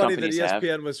it is funny that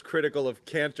ESPN was critical of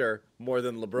Kanter more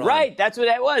than LeBron. Right, that's what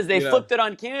that was. They flipped it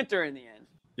on Kanter in the end.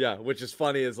 Yeah, which is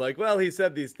funny. Is like, well, he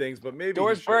said these things, but maybe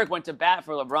Doris Burke went to bat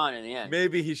for LeBron in the end.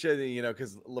 Maybe he should, you know,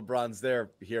 because LeBron's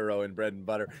their hero and bread and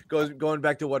butter. Going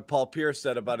back to what Paul Pierce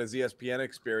said about his ESPN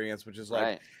experience, which is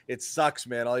like, it sucks,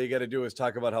 man. All you got to do is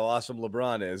talk about how awesome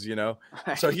LeBron is, you know.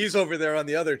 Right. So he's over there on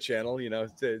the other channel, you know,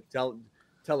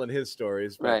 telling his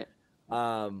stories. But,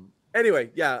 right. Anyway,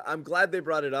 yeah, I'm glad they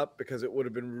brought it up because it would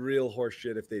have been real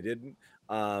horseshit if they didn't.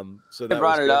 So they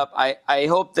brought it up. I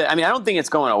hope that. I mean, I don't think it's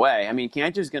going away. I mean,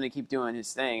 Kanter's going to keep doing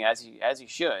his thing as he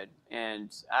should,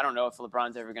 and I don't know if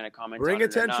LeBron's ever going to comment. Bring on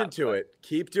attention it or not, to it.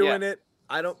 Keep doing it.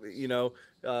 I don't. You know,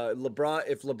 LeBron.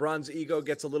 If LeBron's ego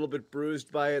gets a little bit bruised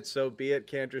by it, so be it.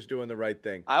 Kanter's doing the right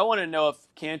thing. I want to know if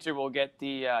Kanter will get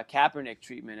the Kaepernick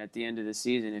treatment at the end of the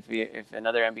season. If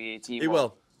another NBA team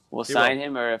will sign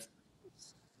him, or if.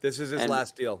 This is his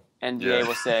last deal. NBA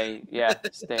will say,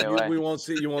 stay away. You won't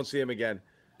see him again.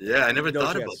 Yeah, I never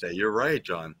thought about that. You're right,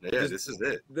 John. Yeah, this is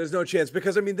it. There's no chance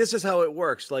because, I mean, this is how it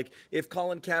works. Like, if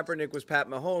Colin Kaepernick was Pat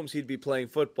Mahomes, he'd be playing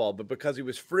football. But because he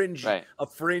was a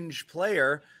fringe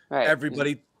player,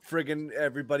 everybody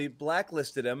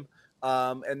blacklisted him.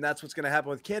 And that's what's going to happen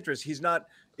with Cantor. He's not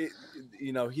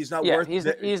worth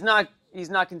it. He's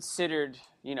not considered,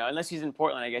 unless he's in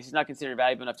Portland, I guess, he's not considered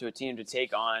valuable enough to a team to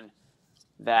take on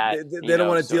that. They don't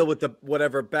want to deal with the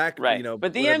whatever back, right.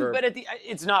 But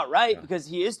it's not right because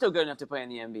he is still good enough to play in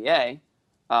the NBA,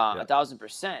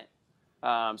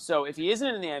 1,000%. So if he isn't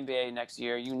in the NBA next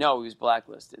year, he's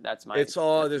blacklisted. That's my.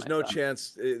 There's no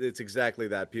chance. It's exactly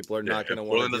that. People are not going to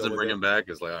want. Portland doesn't bring him back.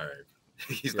 It's like, all right,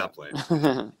 he's not playing.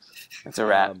 It's a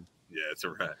wrap. It's a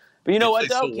wrap. But you know what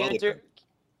though,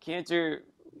 Cantor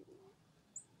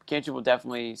will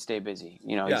definitely stay busy.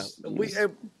 I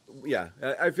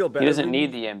feel better. He doesn't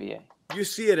need the NBA. You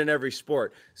see it in every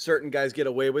sport. Certain guys get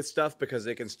away with stuff because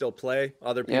they can still play.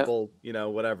 Other people,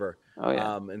 whatever. Oh,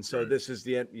 yeah. And so this is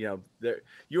the end.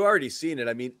 You already seen it.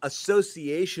 I mean,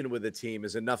 association with a team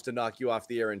is enough to knock you off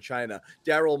the air in China.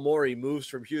 Daryl Morey moves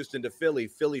from Houston to Philly.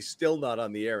 Philly's still not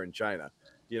on the air in China.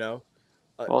 Well,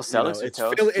 Celtics are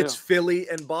toast, it's Philly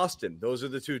and Boston. Those are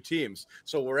the two teams.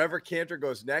 So wherever Cantor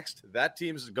goes next, that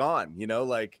team's gone.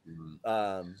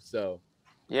 So.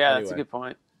 Yeah, anyway. That's a good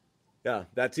point. Yeah,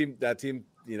 that team,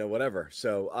 whatever.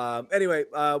 So anyway,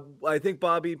 I think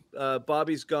Bobby's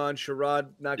gone. Sherrod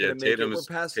not going to make it.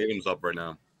 Tatum's up right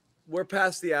now. We're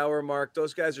past the hour mark.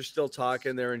 Those guys are still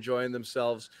talking. They're enjoying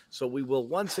themselves. So we will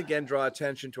once again draw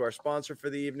attention to our sponsor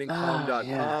for the evening,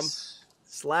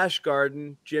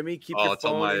 calm.com/garden. Jimmy, keep your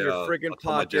phone in your friggin'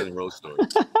 pocket.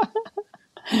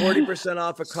 40%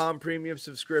 off a Calm premium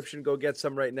subscription. Go get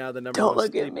some right now. Don't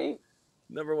look at me.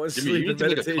 Number one Jimmy, sleep and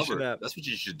meditation app. That's what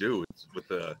you should do with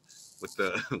the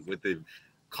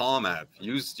Calm app.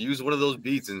 Use one of those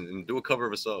beats and do a cover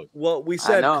of a song. Well, we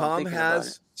said Calm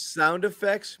has sound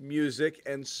effects, music,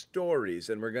 and stories,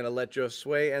 and we're gonna let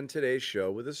Josue end today's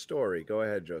show with a story. Go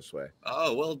ahead, Josue.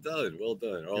 Oh, well done. Oh,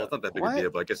 it's not that big a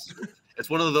deal, but I guess it's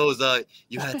one of those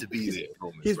you had to be there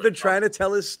moments. He's been trying to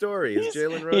tell his story. His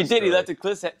Jalen Rose. He did. Story. He left a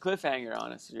cliffhanger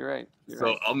on us. You're right.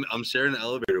 I'm sharing an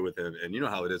elevator with him, and you know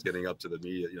how it is getting up to the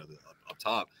media, up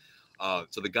top.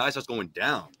 So the guy starts going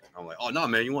down. I'm like, oh no,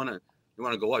 man, you wanna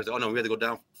go up? He's like, oh no, we have to go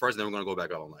down first, and then we're gonna go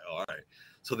back up. I'm like, oh, all right.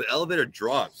 So the elevator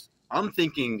drops. I'm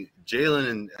thinking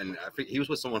Jalen and I think he was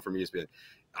with someone from ESPN.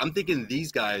 I'm thinking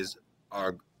these guys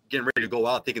are getting ready to go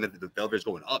out, thinking that the elevator's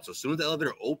going up. So as soon as the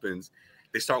elevator opens,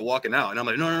 they start walking out, and I'm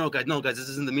like, no, guys, this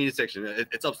isn't the media section.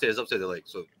 It's upstairs. They're like,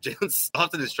 so Jalen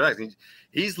stops in his tracks. And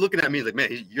he's looking at me like, man,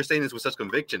 you're saying this with such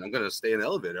conviction. I'm gonna stay in the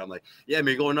elevator. I'm like, yeah, man,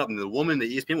 you're going up. And the woman,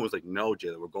 the ESPN was like, no,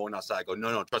 Jalen, we're going outside. I go,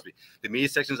 no, trust me, the media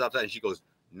section's outside. And she goes,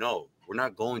 no, we're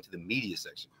not going to the media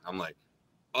section. I'm like,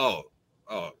 oh.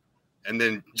 And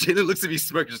then Jalen looks at me,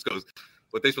 smirk, and just goes,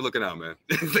 well, thanks for looking out, man.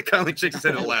 They kind of like shakes his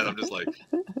head and laughs. I'm just like,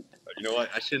 you know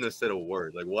what? I shouldn't have said a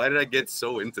word. Like, why did I get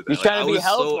so into that? You're trying to be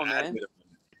helpful, man.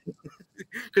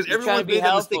 Because everyone made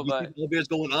that mistake. The beer's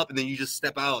going up, and then you just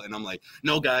step out, and I'm like,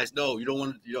 no, guys, no, you don't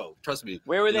want to. Trust me.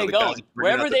 Where were they going?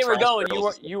 Wherever they were going,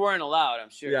 you weren't allowed. I'm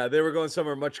sure. Yeah, they were going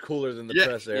somewhere much cooler than the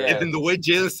press area. And then the way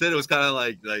Jalen said it was kind of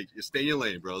like stay in your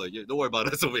lane, bro. Like, don't worry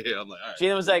about us over here. I'm like, all right.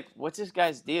 Jalen was like, what's this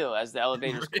guy's deal? As the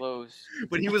elevators close.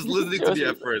 But he was listening to me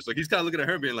at first. Like, he's kind of looking at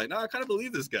her, being like, no, I kind of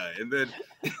believe this guy. And then.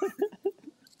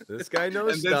 This guy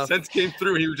knows and stuff. then sense came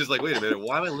through. He was just like, wait a minute,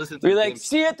 why am I listening to We're like,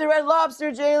 see you at the Red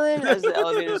Lobster, Jalen, as the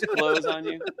elevators close on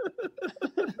you.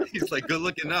 He's like, good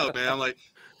looking out, man. I'm like,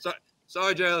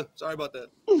 sorry, Jalen. Sorry about that.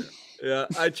 Yeah,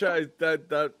 I tried.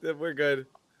 That we're good.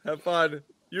 Have fun.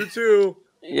 You too.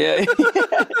 Yeah.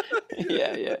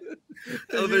 Yeah.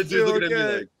 Elevator dude's looking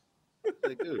at me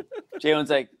like, dude. Jalen's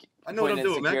like, I know what I'm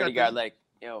doing, man. Security guard, like,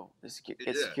 yo,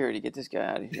 security, get this guy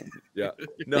out of here. Yeah.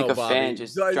 No, like a Bobby. fan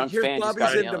just drunk fan just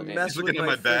got in the elevator. He's looking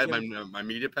at my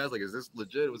media pass. Like, is this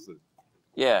legit? What's this?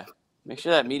 Yeah. Make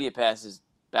sure that media pass is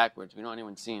backwards. We don't want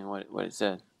anyone seeing what it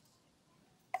said.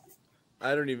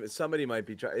 I don't even. Somebody might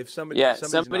be trying. If somebody. Yeah.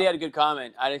 Somebody had a good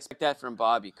comment. I'd expect that from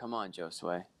Bobby. Come on,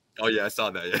 Josue. Oh yeah, I saw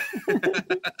that. Yeah.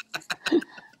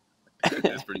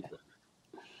 That's pretty cool.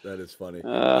 That is funny.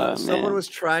 Someone was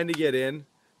trying to get in.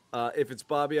 If it's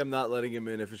Bobby, I'm not letting him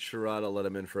in. If it's Sherrod, I'll let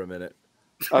him in for a minute.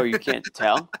 Oh, you can't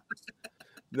tell?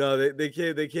 No, they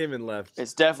came and left.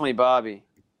 It's definitely Bobby.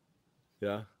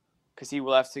 Yeah. Because he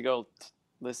will have to go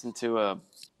listen to a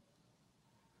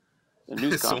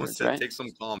news conference, said, right? Take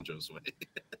some calm, Josue.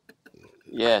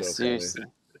 Yeah, So seriously.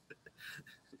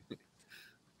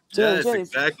 Yes,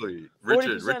 exactly.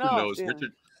 Richard knows.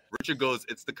 Dude. Richard goes,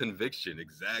 it's the conviction.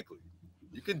 Exactly.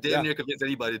 You can damn near convince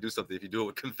anybody to do something if you do it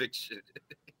with conviction.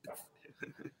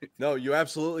 No, you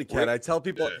absolutely can. I tell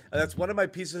people Yeah. that's one of my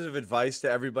pieces of advice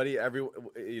to everybody.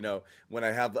 When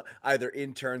I have either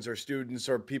interns or students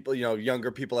or people, younger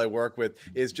people I work with,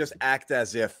 is just act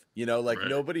as if, like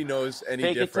nobody knows any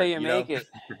Fake it till different. you make it.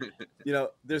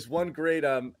 There's one great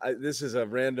this is a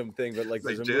random thing, but like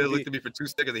there's a Jalen movie. looked at me for 2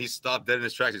 seconds and he stopped dead in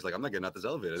his tracks. He's like, I'm not getting out this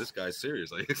elevator. This guy's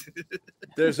serious. Like,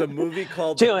 there's a movie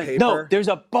called The Jalen, Paper. no, there's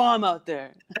a bomb out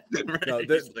there. right? No,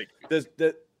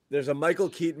 there's a Michael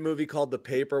Keaton movie called The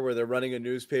Paper where they're running a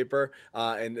newspaper,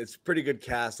 and it's pretty good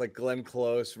cast, like Glenn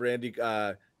Close, Randy,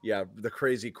 the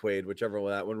Crazy Quaid, whichever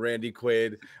one that one, Randy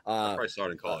Quaid, I probably saw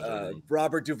it in college.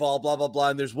 Robert Duvall, blah blah blah.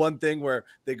 And there's one thing where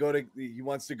he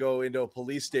wants to go into a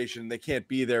police station, and they can't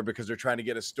be there because they're trying to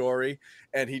get a story,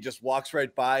 and he just walks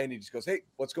right by and he just goes, "Hey,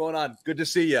 what's going on? Good to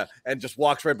see you," and just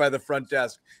walks right by the front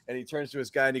desk, and he turns to his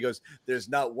guy and he goes, "There's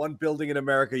not one building in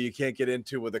America you can't get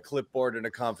into with a clipboard and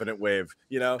a confident wave,"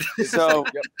 So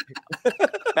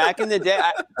back in the day,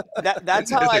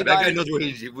 that's how I that got. guy knows what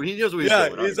he knows what he's Yeah,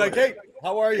 doing. he's like, "Hey,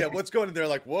 how are you? What's going on?" They're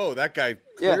like, "Whoa, that guy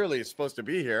clearly is supposed to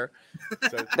be here."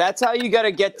 So, that's how you got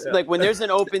to get like when there's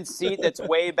an open seat that's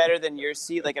way better than your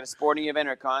seat, like at a sporting event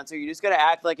or concert. You just got to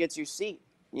act like it's your seat.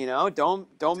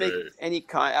 Don't make any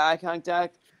eye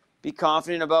contact. Be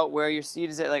confident about where your seat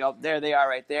is at. Like, oh, there they are,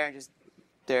 right there, and just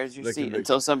there's your seat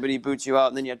until somebody boots you out,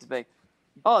 and then you have to pay.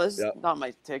 Oh, this is not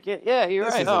my ticket. Yeah, you're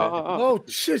right. Oh,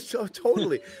 shit. Oh,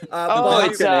 totally.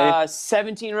 It's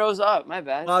 17 rows up. My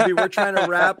bad. Bobby, we're trying to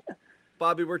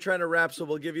wrap. So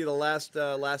we'll give you the last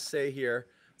say here.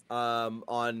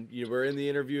 On you were in the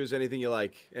interviews. Anything you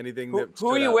like? Anything that? Who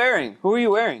are you wearing? Who are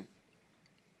you wearing?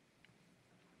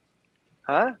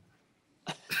 Huh?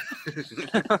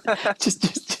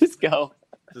 just go.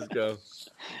 Just go.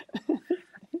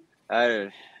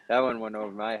 That one went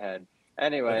over my head.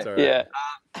 Anyway, That's all right.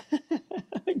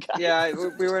 yeah,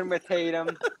 we were in with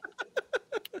Tatum.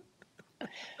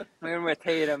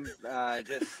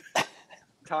 Just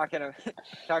talking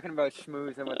about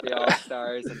schmoozing with the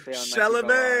All-Stars and feeling like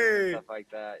and stuff like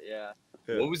that. Yeah.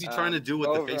 What was he trying to do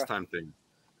with the FaceTime thing?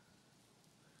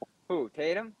 Who,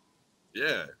 Tatum?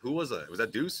 Yeah. Who was that? Was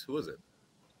that Deuce? Who was it?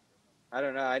 I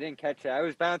don't know. I didn't catch it. I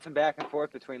was bouncing back and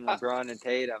forth between LeBron and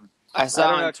Tatum. I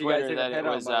saw on Twitter that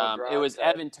it was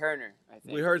Evan Turner, I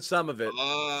think. We heard some of it.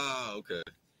 Oh, okay.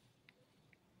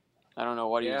 I don't know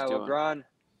what he was doing.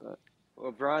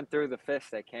 LeBron threw the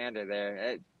fist at Cantor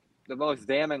there. The most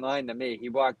damning line to me, he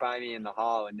walked by me in the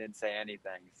hall and didn't say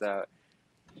anything. So,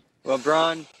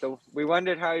 LeBron, we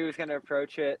wondered how he was going to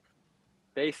approach it.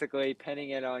 Basically,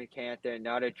 pinning it on Cantor,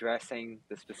 not addressing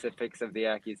the specifics of the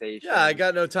accusation. Yeah, I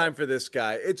got no time for this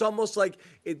guy. It's almost like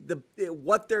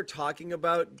what they're talking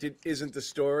about isn't the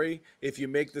story. If you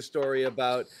make the story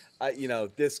about,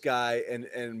 this guy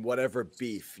and whatever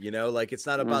beef, like it's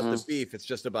not about the beef. It's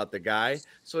just about the guy.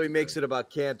 So he makes it about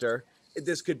Cantor.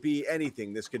 This could be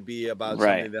anything. This could be about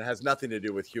something that has nothing to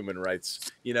do with human rights,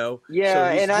 Yeah,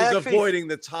 so he's avoiding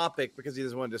the topic because he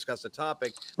doesn't want to discuss the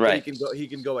topic. Right. He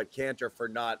can go at Cantor for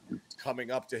not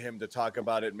coming up to him to talk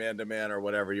about it man to man or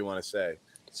whatever you want to say.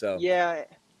 So yeah,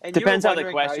 and depends how the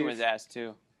question was asked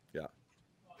too. Yeah.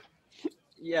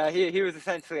 Yeah, he was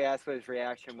essentially asked what his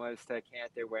reaction was to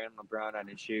Cantor wearing LeBron on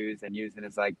his shoes and using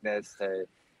his likeness to.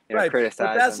 Criticize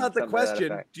but that's not the him,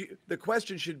 question. The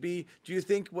question should be: Do you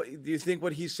think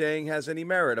what he's saying has any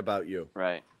merit about you?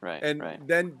 Right. And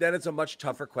then it's a much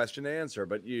tougher question to answer.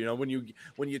 But when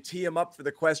you tee him up for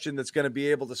the question that's going to be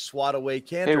able to swat away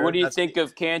Cantor. Hey, what do you think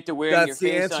of Cantor wearing your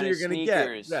face on his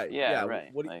sneakers? Right. Yeah. Right.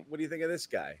 What do you think of this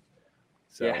guy?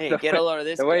 So hey, get a load of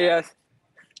this. The way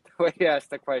you ask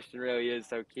the question really is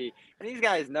so key, and these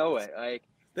guys know it. Like.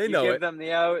 They know give them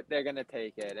the out, they're gonna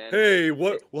take it. And hey,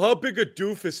 well, how big a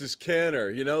doofus is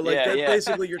Cantor?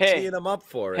 Basically you're teeing him up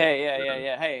for it. Hey,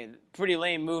 yeah. Hey, pretty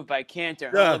lame move by Cantor.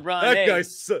 Yeah, LeBron,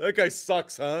 that guy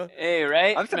sucks, huh? Hey,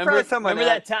 right? I'm surprised remember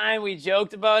that time we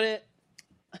joked about it?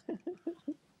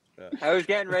 I was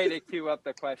getting ready to queue up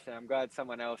the question. I'm glad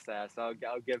someone else asked. I'll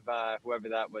give whoever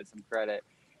that was some credit.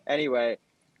 Anyway.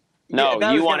 No,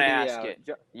 you want to ask it.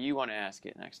 You want to ask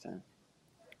it next time.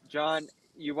 John,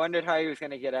 you wondered how he was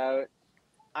going to get out.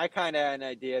 I kind of had an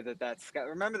idea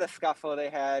remember the scuffle they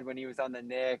had when he was on the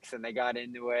Knicks and they got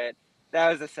into it? That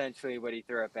was essentially what he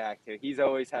threw it back to. He's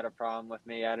always had a problem with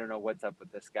me. I don't know what's up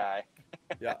with this guy.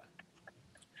 Yeah.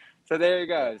 So there he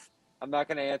goes. I'm not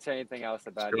going to answer anything else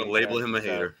about it. Going to label him a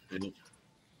hater.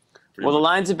 Well, the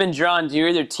lines have been drawn. You're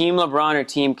either Team LeBron or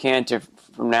Team Cantor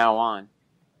from now on.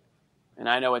 And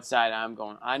I know what side I'm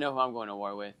going. I know who I'm going to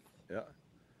war with. Yeah.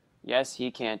 Yes, he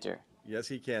Cantor. Yes,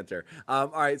 he Cantor. All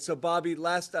right. So, Bobby,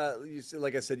 like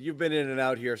I said, you've been in and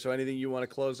out here. So anything you want to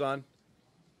close on?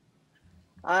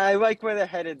 I like where they're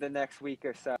headed the next week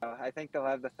or so. I think they'll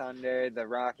have the Thunder. The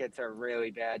Rockets are a really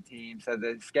bad team, so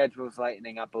the schedule's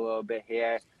lightening up a little bit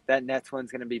here. That Nets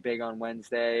one's going to be big on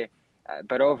Wednesday.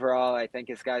 But overall, I think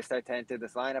as guys start to enter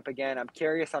this lineup again, I'm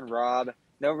curious on Rob.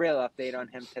 No real update on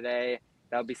him today.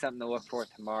 That'll be something to look for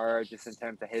tomorrow, just in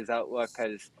terms of his outlook,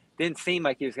 because didn't seem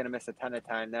like he was going to miss a ton of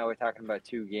time. Now we're talking about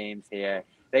 2 games here.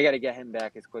 They got to get him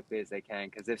back as quickly as they can,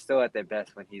 because they're still at their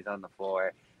best when he's on the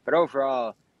floor. But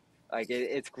overall, like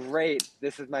it's great.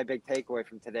 This is my big takeaway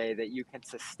from today, that you can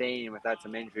sustain without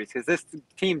some injuries, because this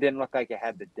team didn't look like it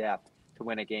had the depth to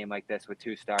win a game like this with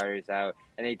 2 starters out,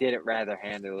 and they did it rather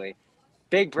handily.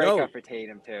 Big breakup for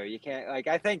Tatum too. You can't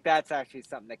I think that's actually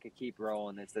something that could keep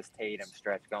rolling, is this Tatum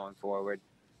stretch going forward.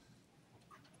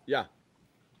 Yeah.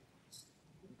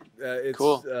 It's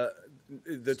cool. The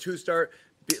 2-star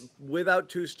without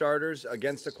 2 starters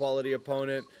against a quality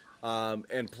opponent,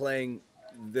 and playing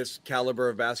this caliber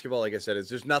of basketball, like I said,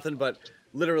 there's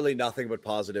literally nothing but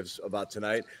positives about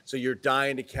tonight. So you're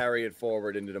dying to carry it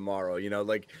forward into tomorrow. You know,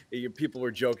 like people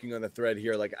were joking on the thread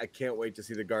here, like, I can't wait to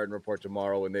see the Garden Report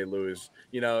tomorrow when they lose,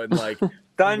 you know, and like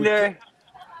Thunder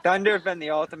have been the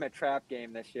ultimate trap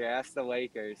game this year. Ask the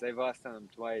Lakers. They've lost to them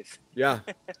twice. Yeah.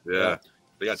 Yeah.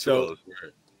 They got 2 of those.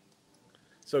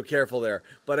 So careful there.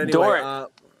 But anyway,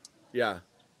 yeah.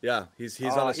 He's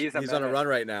on a run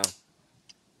right now.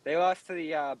 They lost to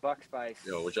the Bucks by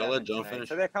would y'all let John finish?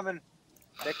 So they're coming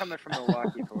from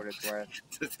Milwaukee for what it's worth.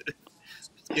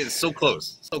 It's so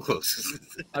close.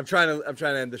 I'm trying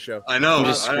to end the show. I know.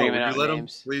 Just screaming out Would you let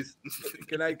names. him, please?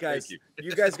 Good night, guys. Thank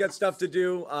You guys got stuff to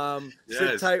do.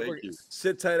 Sit tight.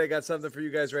 Sit tight. I got something for you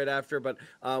guys right after. But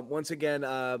once again,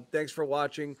 thanks for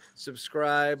watching.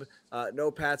 Subscribe.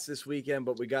 No Pats this weekend,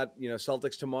 but we got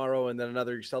Celtics tomorrow and then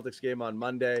another Celtics game on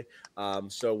Monday.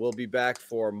 So we'll be back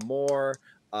for more.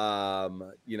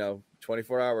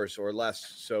 24 hours or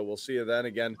less. So we'll see you then.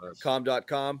 Again,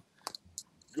 com.com.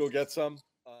 Go get some.